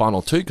down to the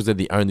final 2 because they're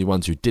the only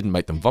ones who didn't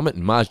make them vomit,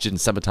 and Marge didn't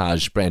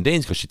sabotage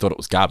Brandine's because she thought it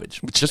was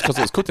garbage. Just because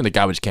it was cooked in a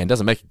garbage can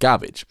doesn't make it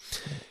garbage.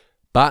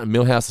 Bart and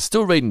Milhouse are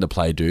still reading the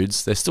play,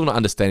 dudes. They're still not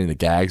understanding the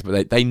gags,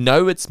 but they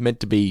know it's meant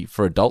to be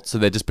for adults, so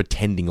they're just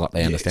pretending like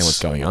they understand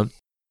what's going on.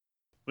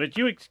 Would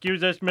you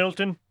excuse us,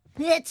 Milton?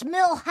 It's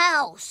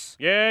Millhouse.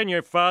 Yeah, and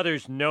your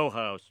father's no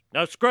house.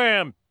 Now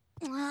scram!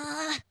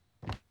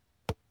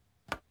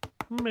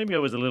 Maybe I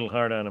was a little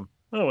hard on him.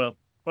 Oh well.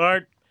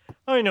 Bart,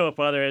 I know a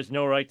father has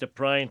no right to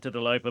pry into the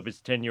life of his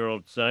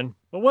 10-year-old son.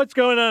 But what's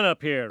going on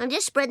up here? I'm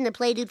just spreading the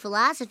Play Dude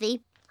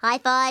philosophy. High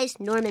fives,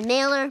 Norman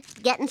Mailer,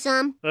 getting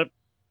some.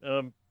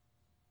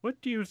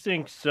 What do you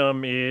think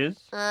some is?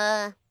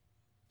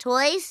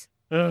 Toys?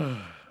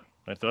 I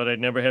thought I'd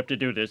never have to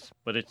do this,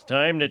 but it's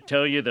time to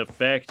tell you the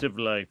facts of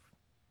life.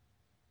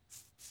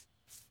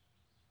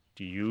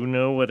 Do you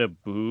know what a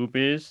boob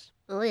is?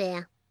 Oh,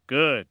 yeah.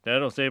 Good.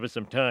 That'll save us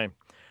some time.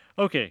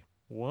 Okay,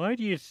 why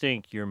do you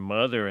think your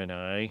mother and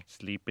I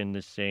sleep in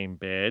the same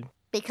bed?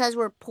 Because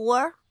we're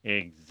poor?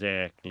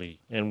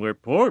 Exactly. And we're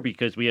poor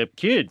because we have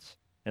kids.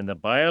 And the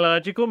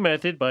biological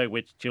method by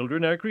which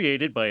children are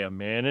created by a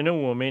man and a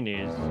woman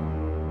is...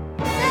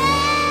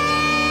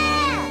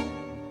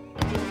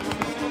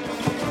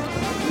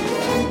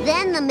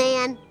 Then the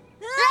man...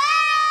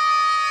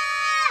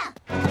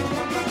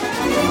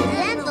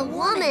 Then the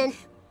woman...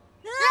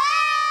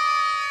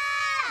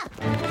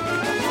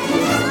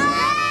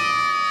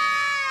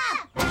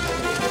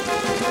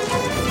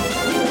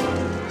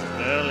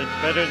 Well, it's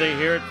Better they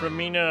hear it from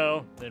me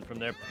now than from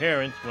their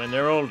parents when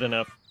they're old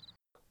enough.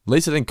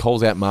 Lisa then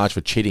calls out Marge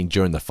for cheating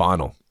during the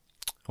final.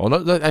 Well,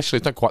 no, actually,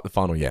 it's not quite the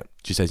final yet.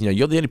 She says,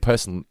 you're the only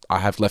person I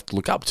have left to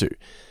look up to.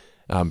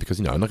 Because,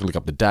 I'm not going to look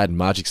up to Dad. And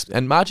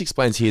Marge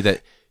explains here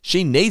that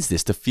she needs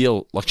this to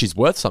feel like she's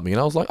worth something. And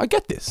I was like, I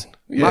get this.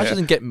 Yeah. Marge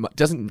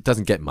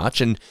doesn't get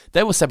much. And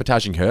they were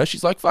sabotaging her.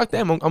 She's like, fuck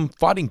them. I'm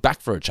fighting back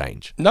for a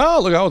change. No,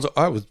 look,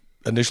 I was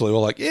initially all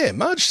like, yeah,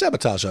 Marge,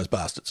 sabotage those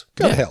bastards.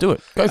 Go to hell. Do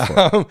it. Go for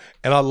it.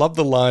 And I love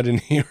the line in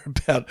here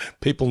about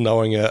people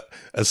knowing her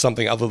as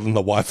something other than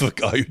the wife of a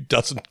guy who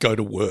doesn't go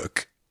to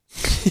work.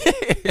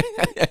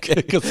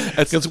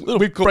 Because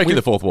we've breaking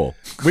the fourth wall.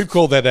 We've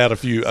called that out a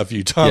few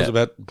times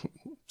about, does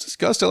this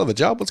guy still have a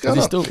job? What's going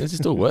on? Does he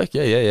still work?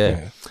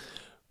 Yeah.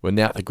 We're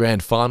now at the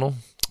grand final,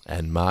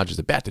 and Marge is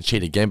about to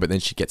cheat again, but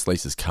then she gets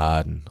Lisa's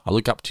card, and I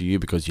look up to you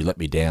because you let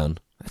me down.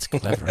 That's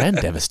clever and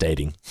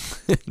devastating.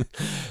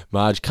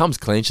 Marge comes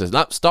clean. She says,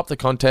 "No, stop the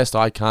contest.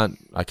 I can't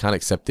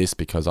accept this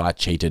because I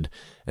cheated."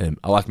 And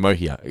I like Mo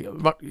here.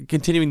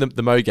 Continuing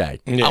the Mo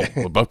gag. Yeah. Oh,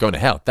 we're both going to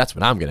hell. That's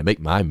when I'm going to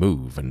make my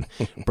move. And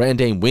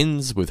Brandine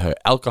wins with her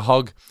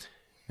alcohol.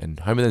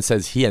 And Homer then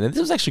says here, and this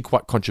was actually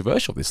quite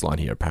controversial, this line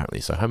here, apparently.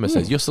 So Homer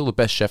says, "You're still the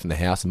best chef in the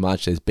house." And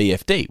Marge says,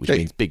 "BFD," which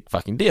means big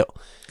fucking deal.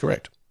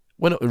 Correct.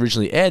 When it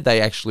originally aired, they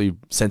actually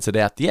censored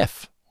out the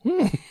F.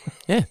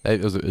 Yeah.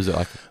 It was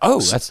like,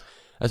 that's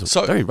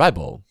very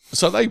ribald.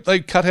 So they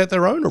cut out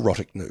their own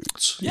erotic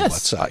nudes, yes.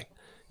 let's say.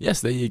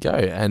 Yes, there you go.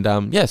 And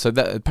so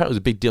that apparently was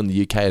a big deal in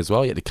the UK as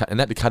well. You had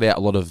to cut out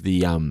a lot of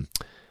the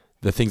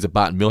things that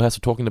Bart and Milhouse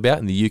were talking about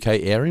in the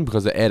UK airing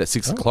because it aired at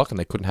 6 o'clock and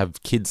they couldn't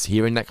have kids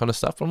hearing that kind of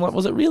stuff. But I'm like,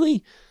 was it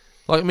really?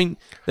 Like, I mean,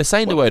 they're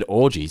saying the word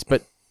orgies,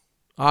 but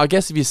I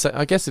guess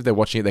if they're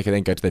watching it, they can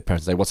then go to their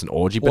parents and say, "What's an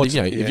orgy?" But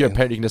if you're a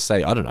parent, you can just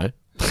say, "I don't know."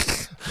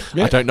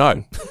 I don't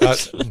know.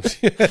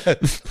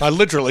 I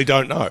literally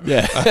don't know.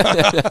 Yeah.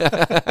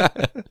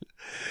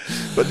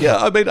 But yeah,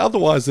 I mean,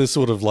 otherwise they're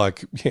sort of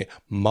like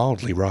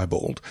mildly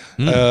ribald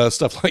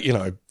stuff like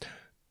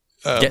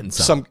getting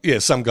some.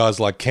 Some guys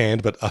like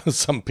canned, but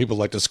some people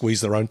like to squeeze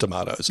their own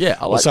tomatoes. Yeah,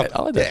 I like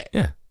that.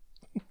 Yeah,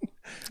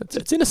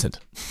 it's innocent.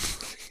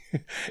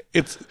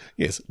 It's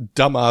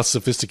dumbass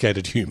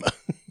sophisticated humor.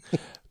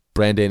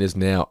 Brandine is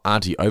now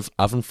Auntie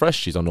Oven Fresh.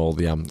 She's on all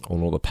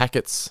the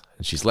packets,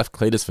 and she's left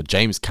Cletus for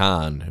James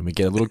Caan, and we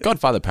get a little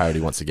Godfather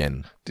parody once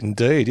again.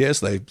 Indeed, yes,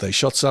 they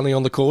shot Sonny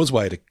on the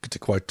causeway to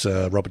quote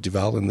Robert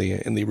Duvall in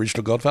the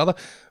original Godfather.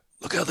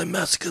 Look how they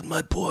massacred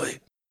my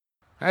boy.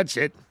 That's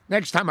it.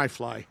 Next time I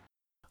fly.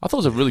 I thought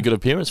it was a really good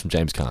appearance from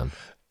James Caan.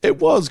 It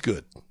was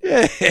good,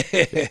 yeah,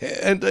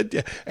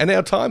 and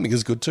our timing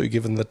is good too,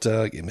 given that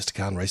Mr.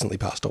 Caan recently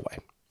passed away.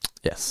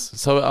 Yes.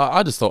 So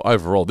I just thought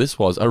overall this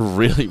was a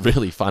really,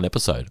 really fun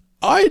episode.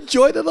 I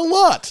enjoyed it a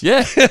lot.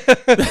 Yeah.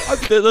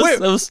 there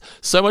was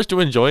so much to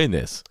enjoy in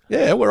this.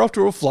 Yeah, we're off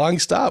to a flying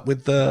start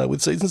with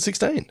season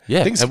 16.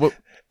 Yeah. Things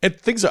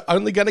are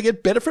only going to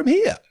get better from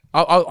here.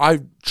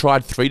 I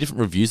tried 3 different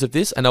reviews of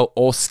this and they were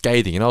all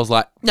scathing. And I was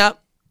like, nah,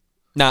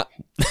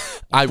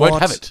 I won't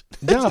have it.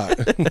 No.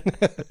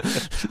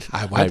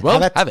 I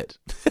won't have it.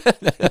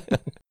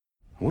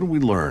 What did we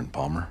learn,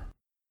 Palmer?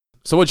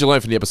 So what did you learn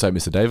from the episode,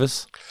 Mr.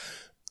 Davis?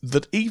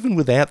 That even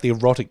without the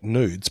erotic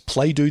nudes,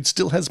 Play Dude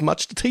still has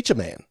much to teach a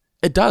man.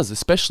 It does,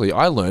 especially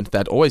I learned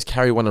that always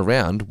carry one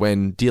around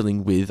when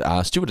dealing with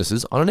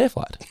stewardesses on an air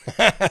flight.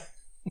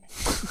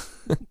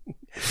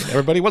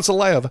 Everybody wants a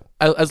layover.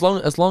 As long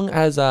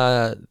as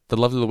the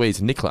lovely Louise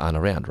and Nicola aren't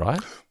around,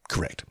 right?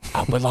 Correct.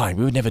 Oh, we're lying.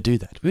 We would never do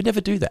that.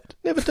 Never do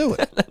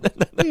it.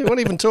 You weren't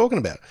even talking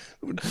about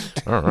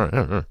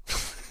it.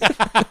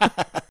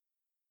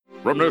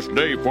 From this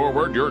day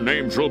forward, your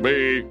name shall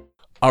be...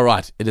 All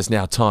right, it is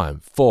now time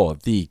for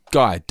the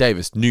Guy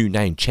Davis New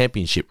Name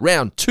Championship,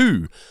 round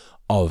 2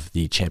 of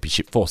the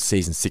championship for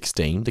season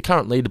 16. The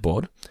current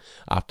leaderboard,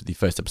 after the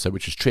first episode,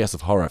 which was Treehouse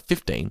of Horror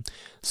 15,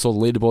 saw the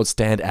leaderboard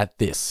stand at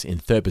this. In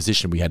third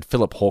position, we had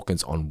Philip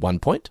Hawkins on 1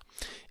 point.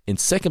 In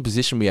second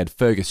position, we had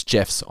Fergus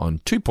Jeffs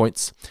on 2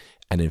 points.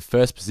 And in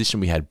first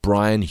position, we had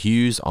Brian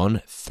Hughes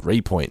on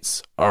 3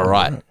 points. All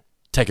right,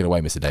 take it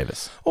away, Mr.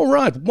 Davis. All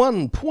right,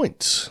 1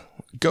 point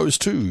goes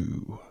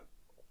to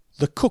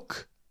The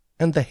Cook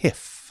and the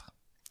Hef.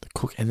 The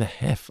Cook and the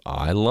Hef.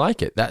 I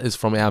like it. That is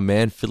from our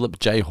man, Philip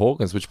J.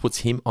 Hawkins, which puts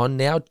him on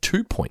now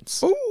 2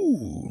 points.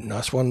 Ooh,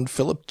 nice one,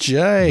 Philip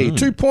J.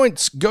 2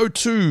 points go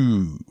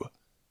to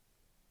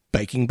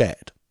Breaking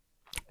Bad.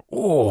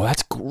 Oh,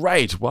 that's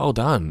great. Well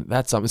done.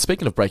 That's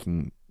speaking of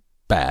Breaking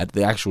Bad,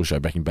 the actual show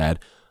Breaking Bad,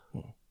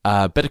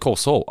 Better Call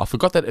Saul. I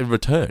forgot that it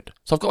returned.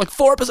 So I've got like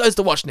 4 episodes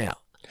to watch now.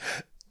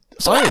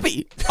 So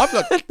happy.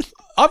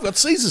 I've got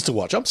seasons to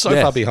watch. I'm so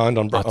far behind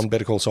on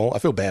Better Call Saul. I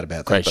feel bad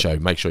about that. Great show.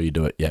 Make sure you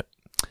do it. Yeah.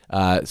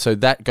 So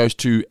that goes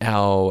to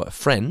our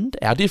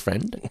dear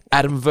friend,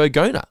 Adam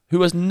Vergona,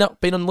 who has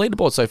not been on the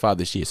leaderboard so far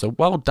this year. So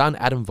well done,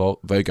 Adam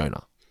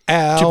Vergona.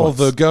 Al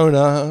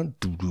Vergona.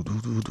 2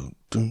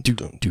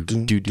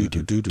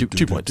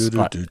 points.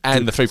 Right.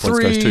 And the 3 points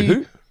goes to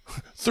who?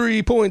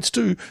 3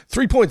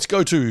 points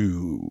go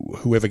to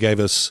whoever gave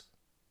us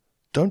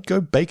Don't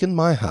Go Bacon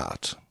My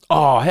Heart.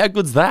 Oh, how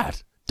good's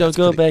that? Don't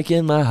go back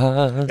in my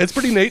heart. It's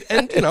pretty neat.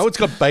 And, it's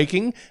got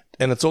baking,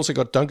 and it's also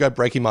got Don't Go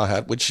Breaking My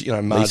Heart, which,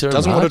 Marge Lisa and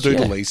doesn't want Marge, to do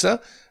yeah. to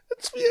Lisa.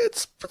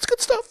 It's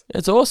good stuff.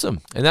 It's awesome.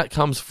 And that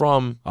comes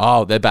from,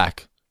 they're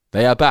back.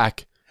 They are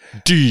back.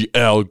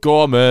 D.L.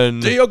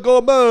 Gorman. D.L.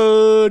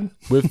 Gorman.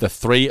 With the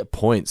 3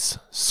 points.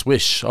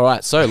 Swish. All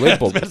right, so I was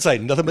leaderboard. about to say,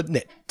 nothing but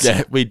net.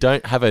 Yeah, we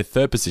don't have a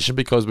third position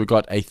because we've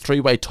got a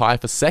 3-way tie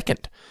for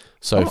second.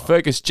 So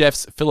Fergus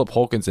Jeffs, Philip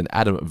Hawkins, and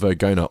Adam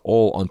Vergona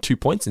all on 2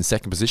 points in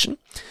second position.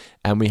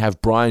 And we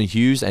have Brian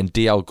Hughes and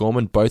D.L.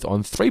 Gorman both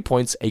on 3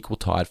 points, equal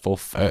tied for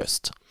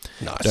first.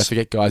 Nice. Don't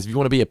forget, guys, if you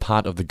want to be a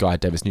part of the Guy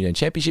Davis New Game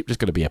Championship, just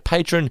got to be a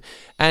patron.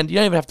 And you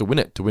don't even have to win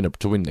it to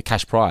win the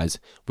cash prize.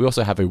 We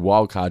also have a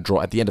wildcard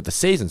draw at the end of the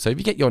season. So if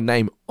you get your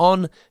name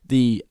on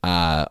the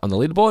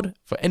leaderboard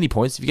for any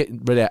points, if you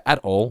get read out at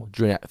all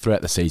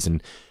throughout the season,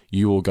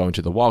 you will go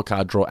into the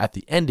wildcard draw at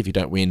the end if you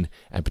don't win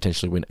and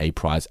potentially win a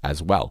prize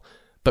as well.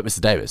 But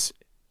Mr. Davis,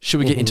 should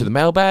we get into the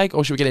mailbag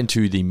or should we get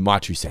into the My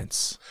 2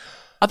 Cents?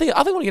 I think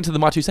I want to get into the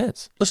My 2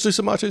 Cents. Let's do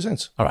some My 2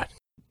 Cents. All right.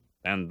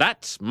 And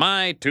that's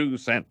my 2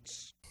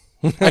 cents.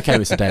 Okay,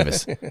 Mr.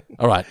 Davis.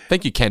 All right.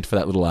 Thank you, Kent, for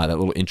that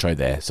little intro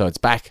there. So it's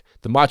back.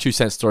 The My 2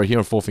 Cents story here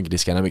on Four Finger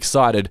Discount. I'm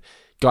excited.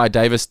 Guy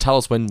Davis, tell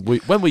us when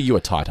were you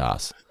a tight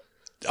ass?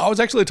 I was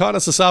actually a tight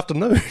ass this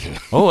afternoon.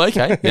 Oh,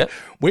 okay. Yeah.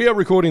 We are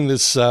recording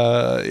this.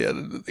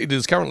 It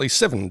is currently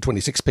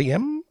 7:26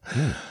 p.m.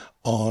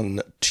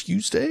 on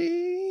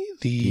Tuesday,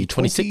 the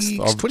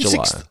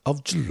 26th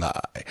of July.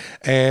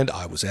 And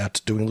I was out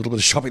doing a little bit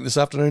of shopping this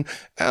afternoon.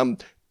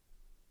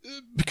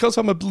 Because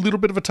I'm a little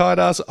bit of a tight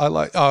ass, I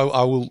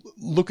will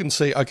look and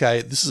see,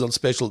 okay, this is on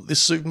special at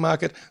this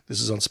supermarket, this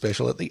is on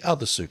special at the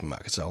other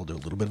supermarket. So I'll do a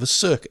little bit of a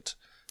circuit.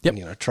 Yep.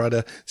 And, try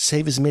to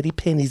save as many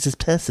pennies as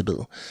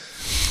possible.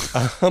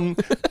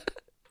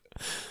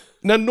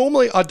 Now,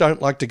 normally I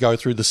don't like to go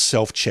through the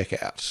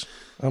self-checkout.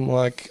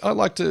 I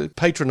like to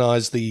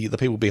patronize the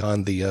people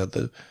behind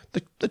the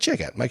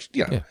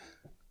checkout.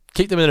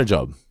 Keep them in a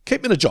job.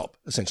 Keep them in a job,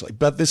 essentially.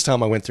 But this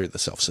time I went through the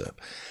self-serve.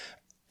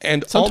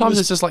 And sometimes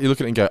it's just like you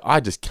look at it and go, I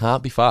just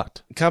can't be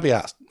fucked. Can't be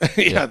asked.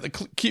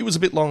 The queue was a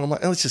bit long. I'm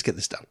like, let's just get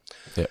this done.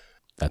 Yeah,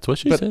 that's what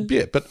she said.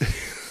 Yeah,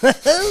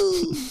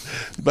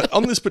 but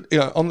on this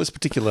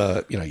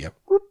particular,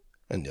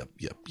 and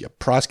your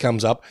price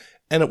comes up,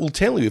 and it will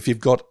tell you if you've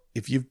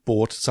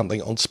bought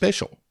something on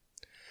special.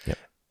 Yep.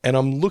 And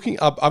I'm looking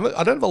up. I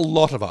don't have a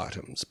lot of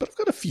items, but I've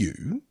got a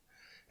few,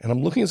 and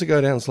I'm looking as I go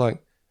down. It's like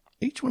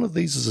each one of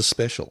these is a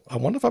special. I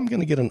wonder if I'm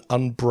going to get an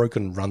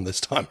unbroken run this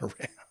time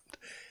around.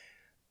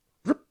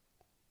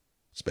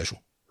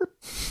 Special.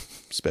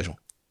 Special.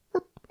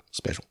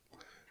 Special.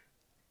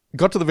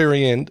 Got to the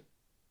very end.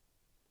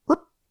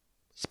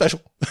 Special.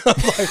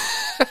 Like,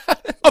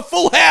 a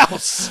full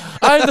house.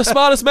 I'm the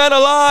smartest man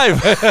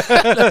alive.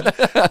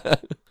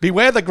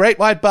 Beware the great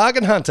white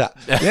bargain hunter.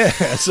 Yeah.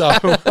 So,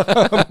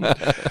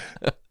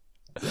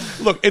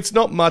 look, it's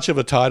not much of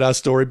a tight-ass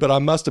story, but I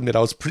must admit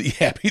I was pretty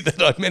happy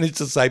that I managed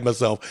to save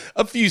myself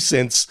a few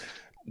cents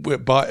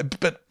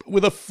but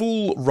with a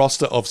full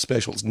roster of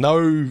specials.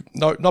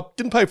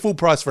 Didn't pay full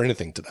price for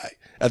anything today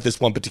at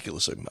this one particular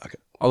supermarket.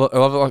 I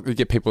love it, like to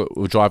get people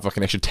who drive like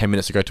an extra 10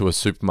 minutes to go to a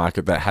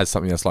supermarket that has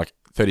something that's like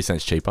 30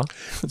 cents cheaper.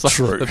 It's like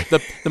True.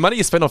 The money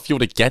you spend on fuel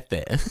to get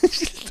there.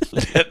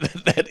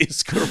 that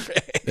is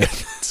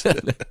correct.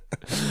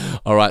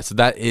 All right, so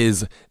that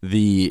is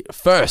the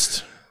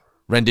first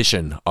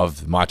rendition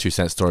of My 2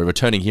 Cents story,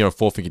 returning here on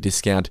Four Finger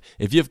Discount.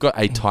 If you've got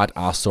a tight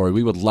ass story,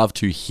 we would love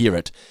to hear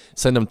it.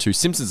 Send them to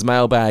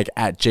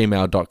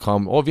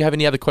simpsonsmailbag@gmail.com, or if you have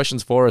any other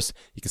questions for us,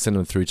 you can send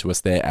them through to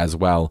us there as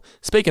well.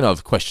 Speaking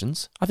of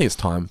questions, I think it's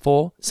time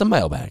for some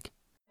mailbag.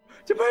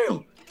 The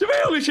mail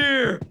is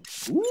here.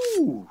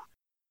 Ooh.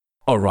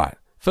 All right.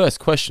 First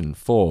question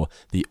for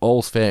the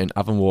All's Fair in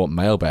Oven War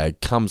mailbag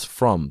comes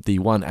from the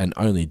one and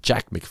only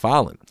Jack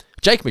McFarlane.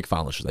 Jake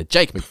McFarlane, should I say.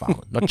 Jake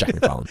McFarlane, not Jack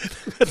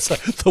McFarlane. That's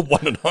the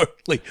one and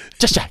only.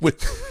 Just Jack.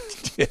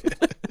 The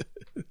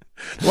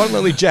one and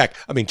only Jack.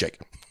 I mean, Jake.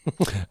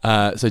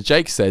 So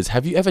Jake says,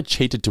 have you ever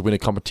cheated to win a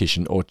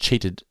competition or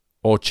cheating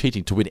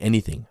to win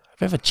anything? Have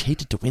you ever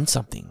cheated to win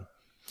something?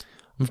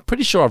 I'm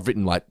pretty sure I've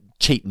written like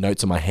cheat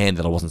notes on my hand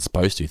that I wasn't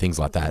supposed to, things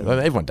like that.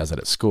 Everyone does that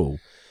at school.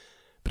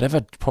 But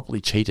ever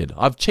properly cheated?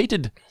 I've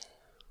cheated.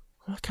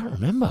 I can't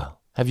remember.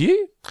 Have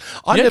you?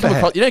 You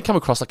don't come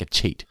across like a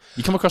cheat.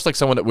 You come across like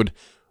someone that would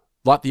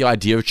like the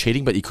idea of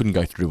cheating, but you couldn't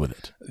go through with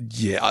it.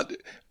 Yeah,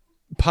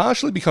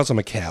 partially because I'm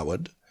a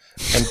coward,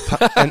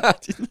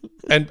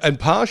 and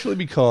partially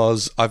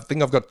because I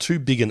think I've got too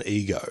big an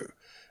ego.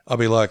 I'll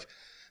be like,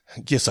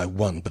 yes, I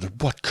won, but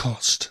at what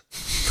cost?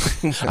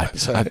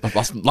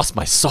 I've lost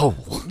my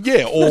soul.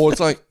 Yeah, or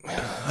it's like,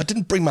 I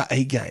didn't bring my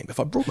A game. If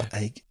I brought my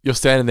A game. You're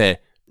standing there.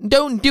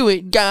 Don't do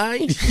it,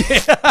 guy.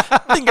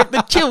 Think of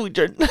the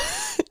children.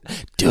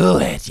 Do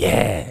it,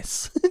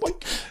 yes.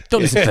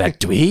 Don't listen to that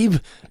dweeb.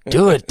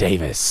 Do it,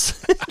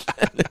 Davis.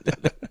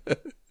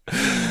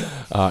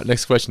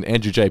 Next question,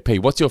 Andrew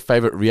JP. What's your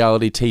favourite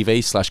reality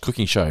TV /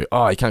 cooking show?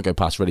 Oh, you can't go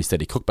past Ready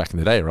Steady Cook back in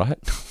the day, right?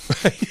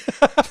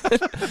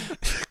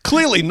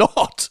 Clearly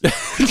not.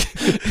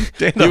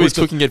 Huey's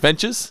Cooking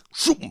Adventures.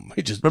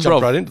 He just jumped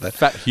right into that.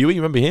 Fat Huey,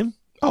 remember him?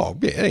 Oh,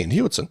 yeah, Ian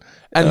Hewitson.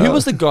 And who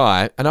was the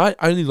guy, and I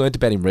only learned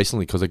about him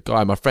recently because a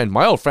guy,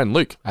 my old friend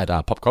Luke at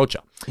Pop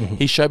Culture,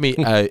 he showed me,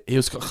 he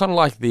was kind of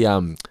like the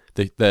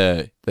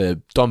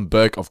Don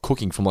Burke of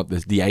cooking from like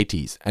the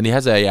 80s. And he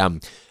has a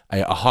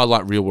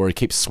highlight reel where he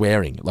keeps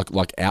swearing, like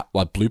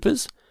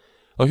bloopers.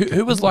 Like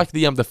who was like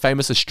the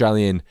famous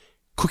Australian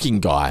cooking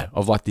guy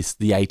of like the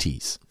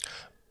 80s?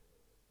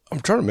 I'm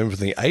trying to remember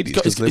from the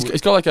 80s.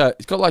 It's got like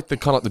the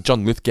kind of like the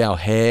John Lithgow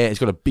hair. He's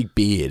got a big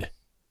beard.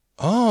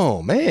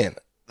 Oh man,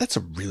 that's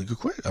a really good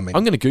question. I mean,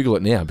 I'm going to Google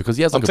it now because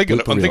he has like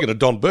I'm thinking of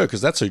Don Burke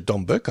because that's who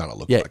Don Burke kind of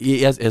looked like. Yeah,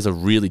 he has a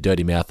really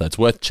dirty mouth though. It's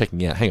worth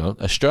checking out. Hang on,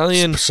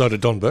 Australian. So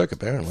did Don Burke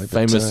apparently.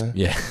 Famous,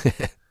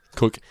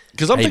 cook.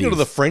 Because I'm thinking of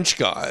the French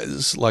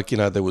guys. Like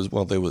there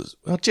was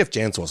Jeff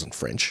Jans wasn't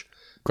French.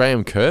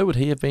 Graham Kerr would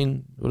have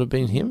been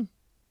him?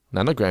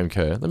 No, not Graham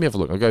Kerr. Let me have a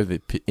look. I'll go to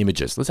the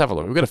images. Let's have a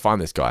look. We've got to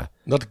find this guy.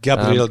 Not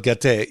Gabriel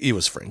Gatte. He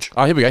was French.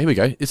 Oh, here we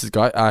go. This is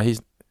the guy.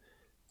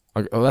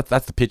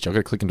 That's the picture. I've got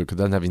to click into it because it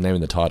doesn't have his name in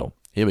the title.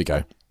 Here we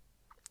go.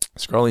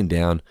 Scrolling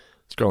down.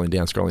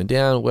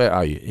 Where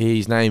are you?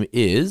 His name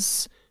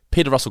is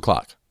Peter Russell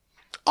Clark.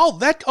 Oh,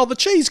 the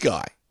cheese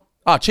guy.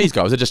 Oh, cheese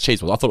guy. Was it just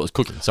cheese? I thought it was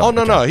cooking. Sorry,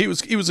 no. He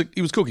was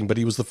cooking, but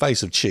he was the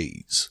face of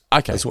cheese.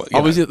 Okay.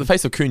 Was he the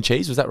face of Coon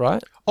Cheese? Was that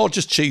right? Oh,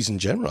 just cheese in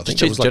general. I think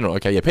cheese in general.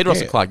 Okay, yeah. Peter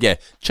Russell Clark. Yeah.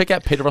 Check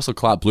out Peter Russell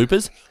Clark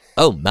bloopers.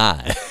 Oh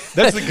my.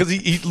 That's because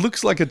he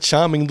looks like a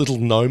charming little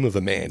gnome of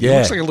a man. Yeah. He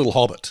looks like a little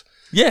hobbit.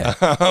 Yeah.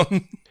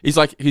 He's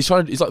like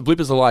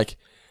bloopers are like.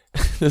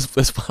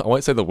 I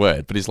won't say the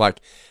word, but he's like,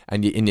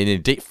 and you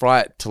deep fry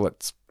it till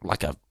it's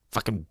like a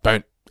fucking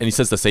burnt. And he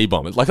says the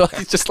C-bomb. It's like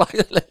it's just like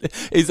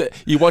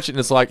you watch it and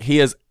it's like he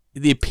is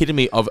the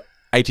epitome of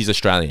 80s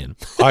Australian.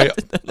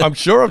 I'm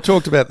sure I've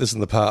talked about this in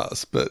the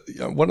past, but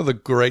one of the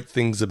great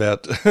things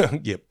about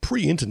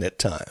pre-internet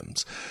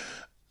times,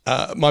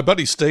 my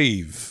buddy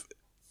Steve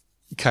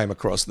came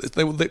across this.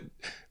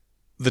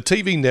 The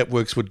TV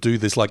networks would do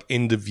this like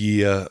end of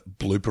year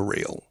blooper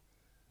reel.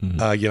 They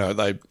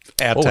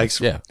outtakes.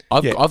 Yeah,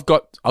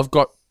 I've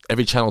got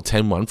every Channel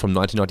 10 one from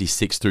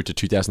 1996 through to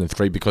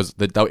 2003 because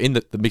they were in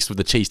the mix with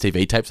the Cheese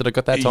TV tapes that I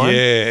got that time.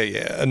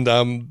 Yeah.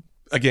 And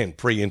again,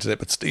 pre-internet,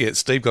 but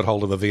Steve got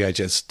hold of a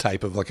VHS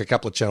tape of like a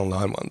couple of Channel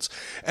 9 ones.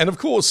 And of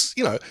course,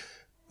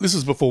 this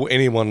is before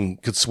anyone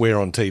could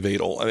swear on TV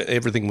at all. I mean,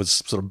 everything was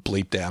sort of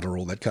bleeped out or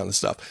all that kind of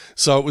stuff.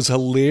 So it was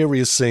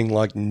hilarious seeing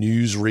like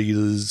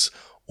newsreaders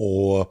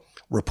or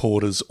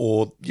reporters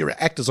or your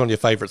actors on your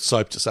favourite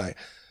soap to say,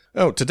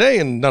 oh, today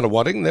in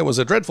Nunawading, there was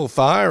a dreadful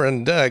fire,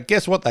 and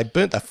guess what? They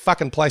burnt the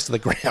fucking place to the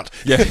ground.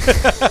 Yeah.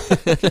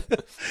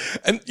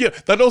 And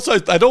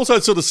they'd also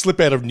sort of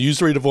slip out of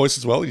newsreader voice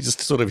as well. You just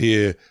sort of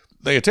hear,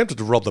 they attempted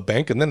to rob the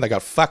bank, and then they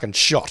got fucking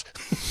shot.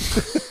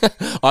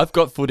 I've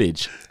got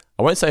footage.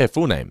 I won't say her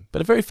full name,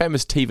 but a very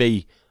famous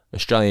TV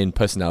Australian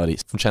personality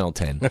from Channel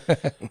 10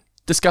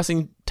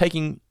 discussing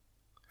taking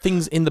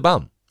things in the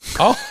bum.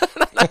 Oh.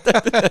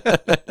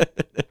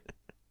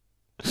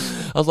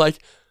 I was like,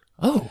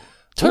 oh.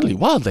 Totally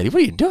wild, lady.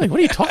 What are you doing? What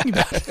are you talking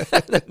about?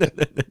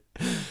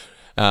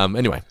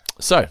 Anyway,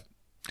 so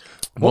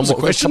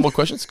couple more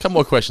questions.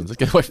 Let's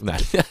get away from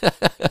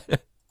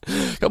that.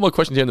 Couple more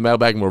questions here in the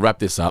mailbag, and we'll wrap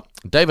this up.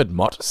 David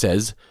Mott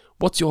says,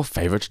 "What's your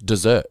favourite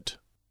dessert?"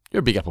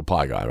 You're a big apple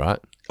pie guy, right?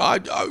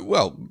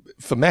 Well,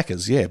 for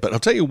Macca's, yeah. But I'll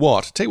tell you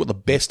what the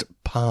best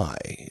pie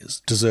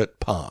is. Dessert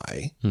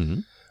pie. Mm-hmm.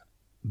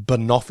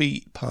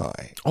 Banoffee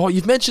pie. Oh,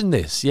 you've mentioned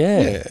this,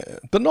 yeah.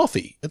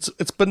 Banoffee.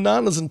 It's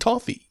bananas and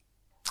toffee.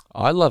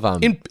 I love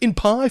in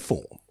pie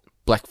form.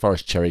 Black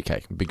Forest cherry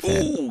cake. I'm a big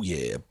fan. Oh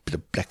yeah, bit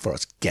of Black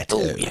Forest ghetto.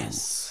 Oh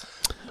yes.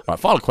 All right,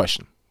 final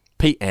question.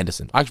 Pete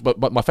Anderson. Actually,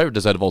 but my favourite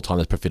dessert of all time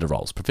is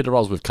profiteroles.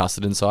 Profiteroles with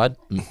custard inside.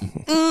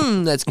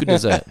 That's good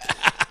dessert.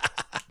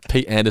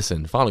 Pete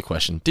Anderson. Final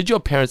question. Did your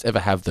parents ever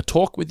have the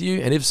talk with you?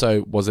 And if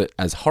so, was it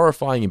as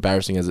horrifying,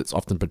 embarrassing as it's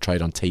often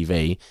portrayed on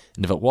TV?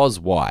 And if it was,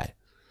 why?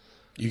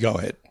 You go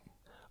ahead.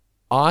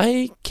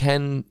 I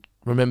can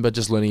remember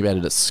just learning about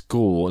it at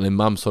school, and then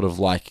Mum sort of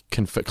like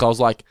I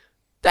was like,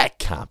 "That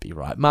can't be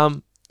right,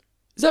 Mum.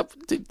 Is that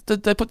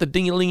did they put the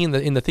ding-a-ling in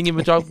the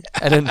thingy-majog?"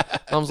 And then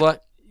Mum's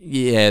like,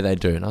 "Yeah, they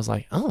do." And I was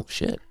like, "Oh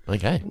shit,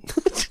 okay."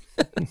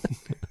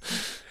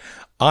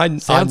 I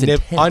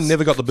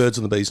never got the birds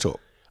and the bees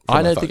talk.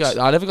 I never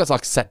got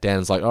like sat down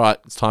and was like, "All right,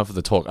 it's time for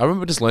the talk." I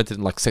remember just learnt it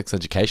in like sex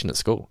education at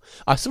school.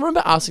 I still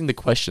remember asking the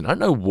question. I don't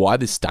know why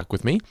this stuck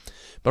with me,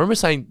 but I remember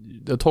saying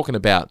they were talking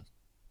about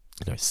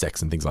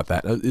sex and things like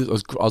that. I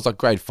was like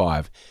grade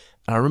 5,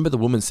 and I remember the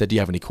woman said, "Do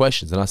you have any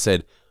questions?" And I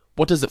said,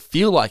 "What does it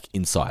feel like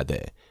inside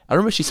there?" I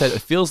remember she said,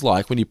 "It feels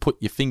like when you put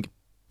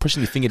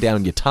pushing your finger down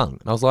on your tongue."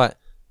 And I was like,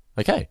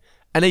 "Okay."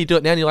 And then you do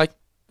it now, and you're like,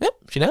 "Yep,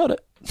 she nailed it."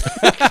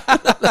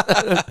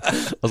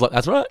 I was like,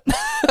 "That's right."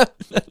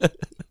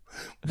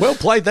 Well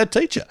played, that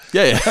teacher.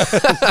 Yeah.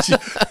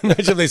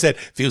 Imagine if they said,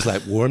 feels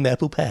like warm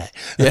apple pie.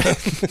 Yeah.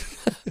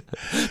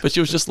 But she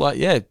was just like,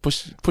 yeah,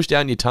 push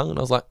down your tongue. And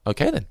I was like,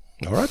 okay then.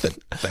 All right then.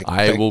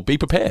 I will be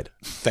prepared.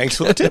 Thanks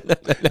for the tip.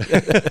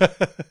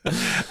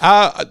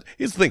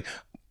 Here's the thing.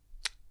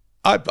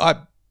 I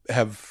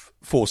have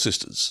 4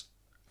 sisters,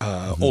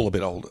 all a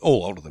bit older,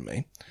 all older than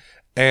me.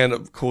 And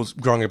of course,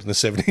 growing up in the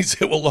 70s,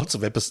 there were lots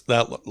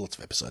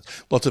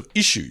of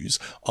issues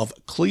of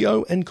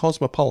Cleo and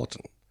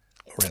Cosmopolitan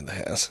around the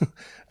house.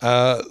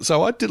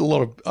 So I did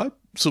I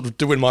sort of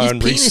doing my own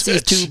research. His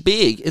penis is too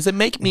big. Does it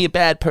make me a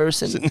bad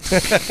person?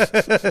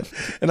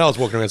 And I was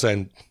walking around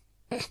saying,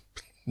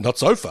 not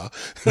so far.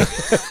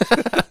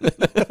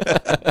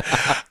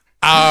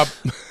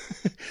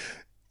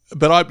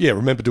 But I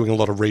remember doing a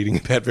lot of reading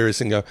about various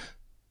things and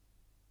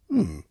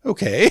go,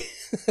 okay.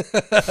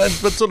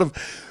 But sort of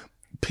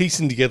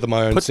piecing together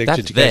my own sex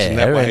education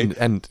that way.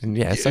 And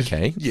yeah, it's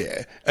okay.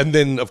 Yeah. And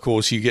then, of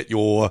course, you get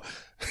your...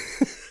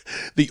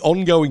 the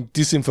ongoing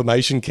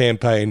disinformation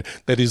campaign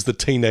that is the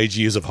teenage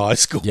years of high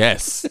school.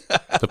 Yes.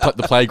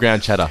 The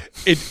playground chatter.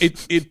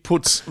 It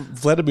puts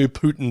Vladimir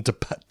Putin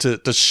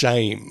to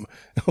shame,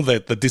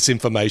 the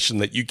disinformation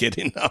that you get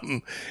in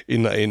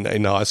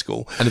high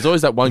school. And there's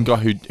always that one guy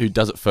who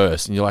does it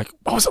first, and you're like,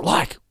 what was it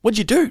like? What'd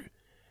you do?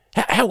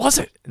 How was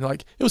it? And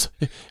like, it was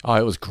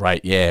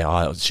great.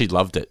 Yeah, she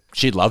loved it.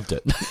 She loved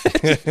it.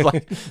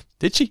 Like,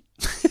 did she?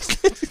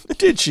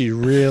 Did she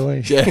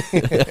really? Yeah.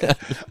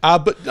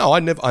 But no, I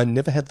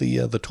never had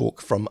the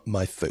talk from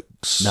my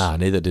folks. Nah,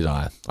 neither did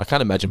I. I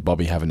can't imagine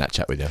Bobby having that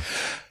chat with you.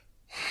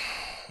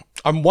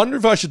 I'm wondering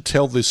if I should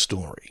tell this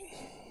story.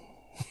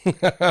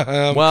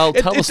 Well,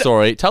 tell the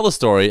story. Tell the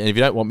story, and if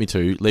you don't want me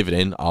to, leave it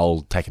in.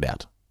 I'll take it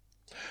out.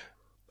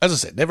 As I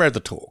said, never had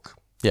the talk.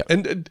 Yeah.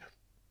 And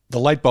the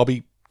late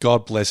Bobby,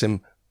 God bless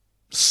him,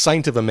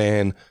 saint of a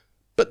man,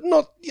 but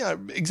not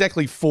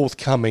exactly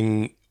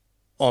forthcoming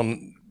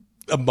on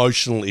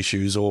emotional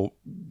issues or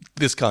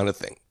this kind of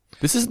thing.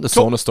 This isn't the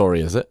sauna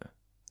story, is it?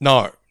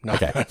 No.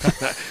 Okay.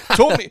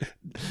 Taught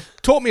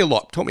me a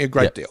lot. Taught me a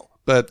great deal.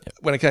 But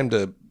when it came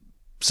to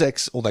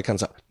sex, all that kind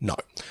of stuff, no.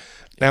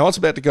 Now I was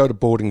about to go to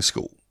boarding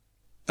school,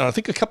 and I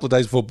think a couple of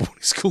days before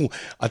boarding school,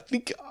 I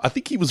think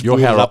he was. You're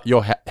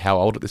how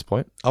old at this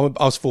point? I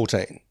was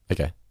 14.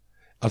 Okay.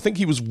 I think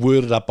he was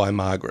worded up by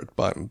Margaret,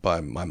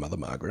 by my mother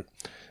Margaret.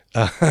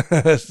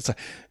 So,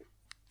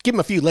 give him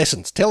a few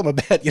lessons. Tell him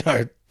about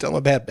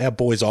how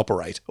boys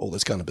operate, all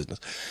this kind of business.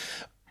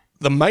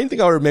 The main thing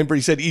I remember,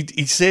 he said,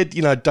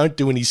 don't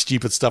do any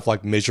stupid stuff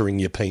like measuring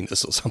your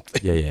penis or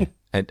something. Yeah.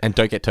 And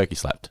don't get turkey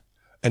slapped.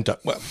 And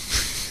don't, well.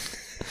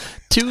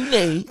 Too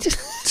late.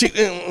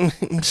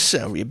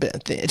 Sorry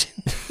about that.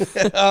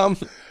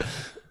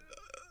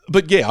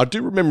 But yeah, I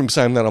do remember him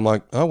saying that. I'm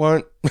like, I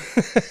won't.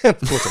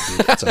 Of course I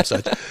did at some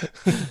stage.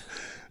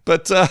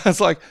 But it's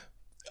like,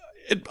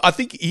 I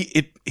think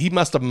he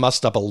must have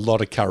mustered up a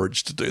lot of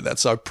courage to do that.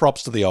 So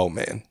props to the old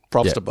man.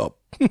 Props to Bob.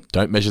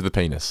 Don't measure the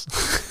penis.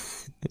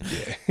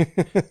 Yeah.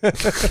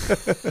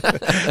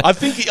 I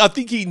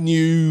think he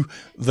knew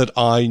that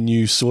I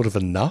knew sort of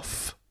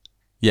enough.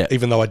 Yeah.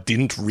 Even though I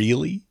didn't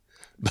really.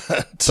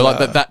 But so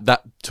like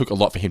that took a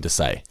lot for him to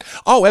say.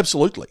 Oh,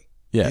 absolutely.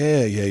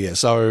 Yeah. Yeah.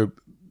 So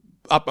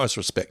utmost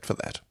respect for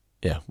that.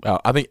 Yeah.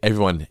 Well, I think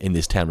everyone in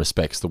this town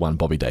respects the one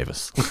Bobby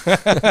Davis.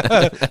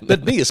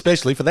 But me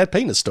especially for that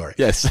penis story.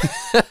 Yes.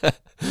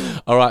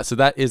 All right, so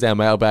that is our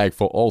mailbag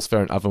for All's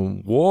Fair in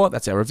Oven War.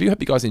 That's our review.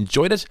 Hope you guys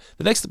enjoyed it.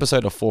 The next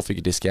episode of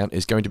 4-Figure Discount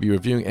is going to be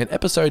reviewing an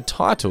episode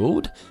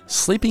titled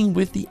Sleeping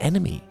with the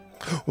Enemy.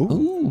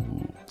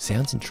 Ooh,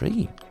 sounds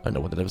intriguing. I don't know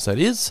what that episode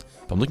is,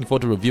 but I'm looking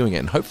forward to reviewing it,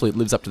 and hopefully it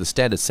lives up to the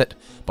standards set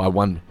by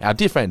our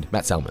dear friend,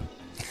 Matt Salmon.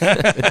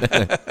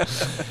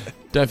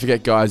 Don't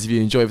forget, guys, if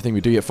you enjoy everything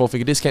we do at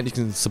 4-Figure Discount, you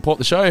can support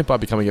the show by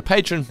becoming a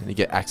patron, and you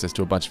get access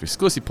to a bunch of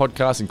exclusive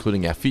podcasts,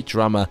 including our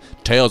Futurama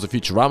Tales of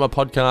Futurama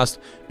podcast,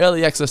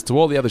 early access to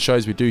all the other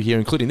shows we do here,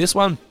 including this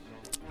one,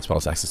 as well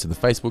as access to the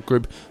Facebook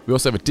group. We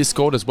also have a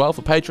Discord as well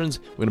for patrons.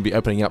 We're going to be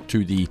opening up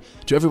to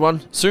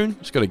everyone soon.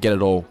 Just got to get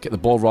the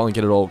ball rolling,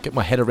 get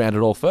my head around it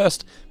all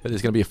first. But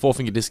there's going to be a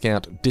 4-Finger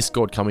Discount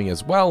Discord coming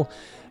as well.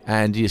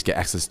 And you just get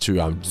access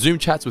to Zoom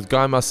chats with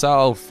Guy and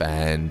myself,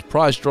 and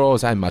prize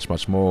draws, and much,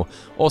 much more.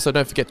 Also,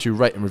 don't forget to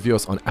rate and review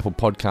us on Apple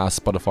Podcasts,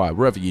 Spotify,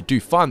 wherever you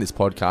do find this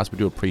podcast. We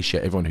do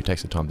appreciate everyone who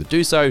takes the time to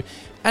do so.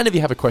 And if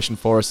you have a question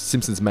for us,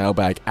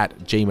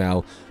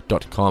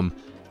 simpsonsmailbag@gmail.com.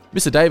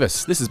 Mr.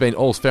 Davis, this has been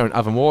All's Fair in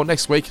Oven War.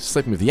 Next week,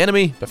 Sleeping with the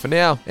Enemy. But for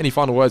now, any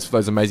final words for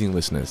those amazing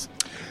listeners?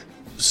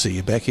 See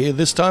you back here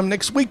this time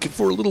next week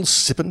for a little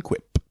sip and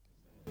quip.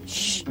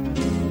 Shh.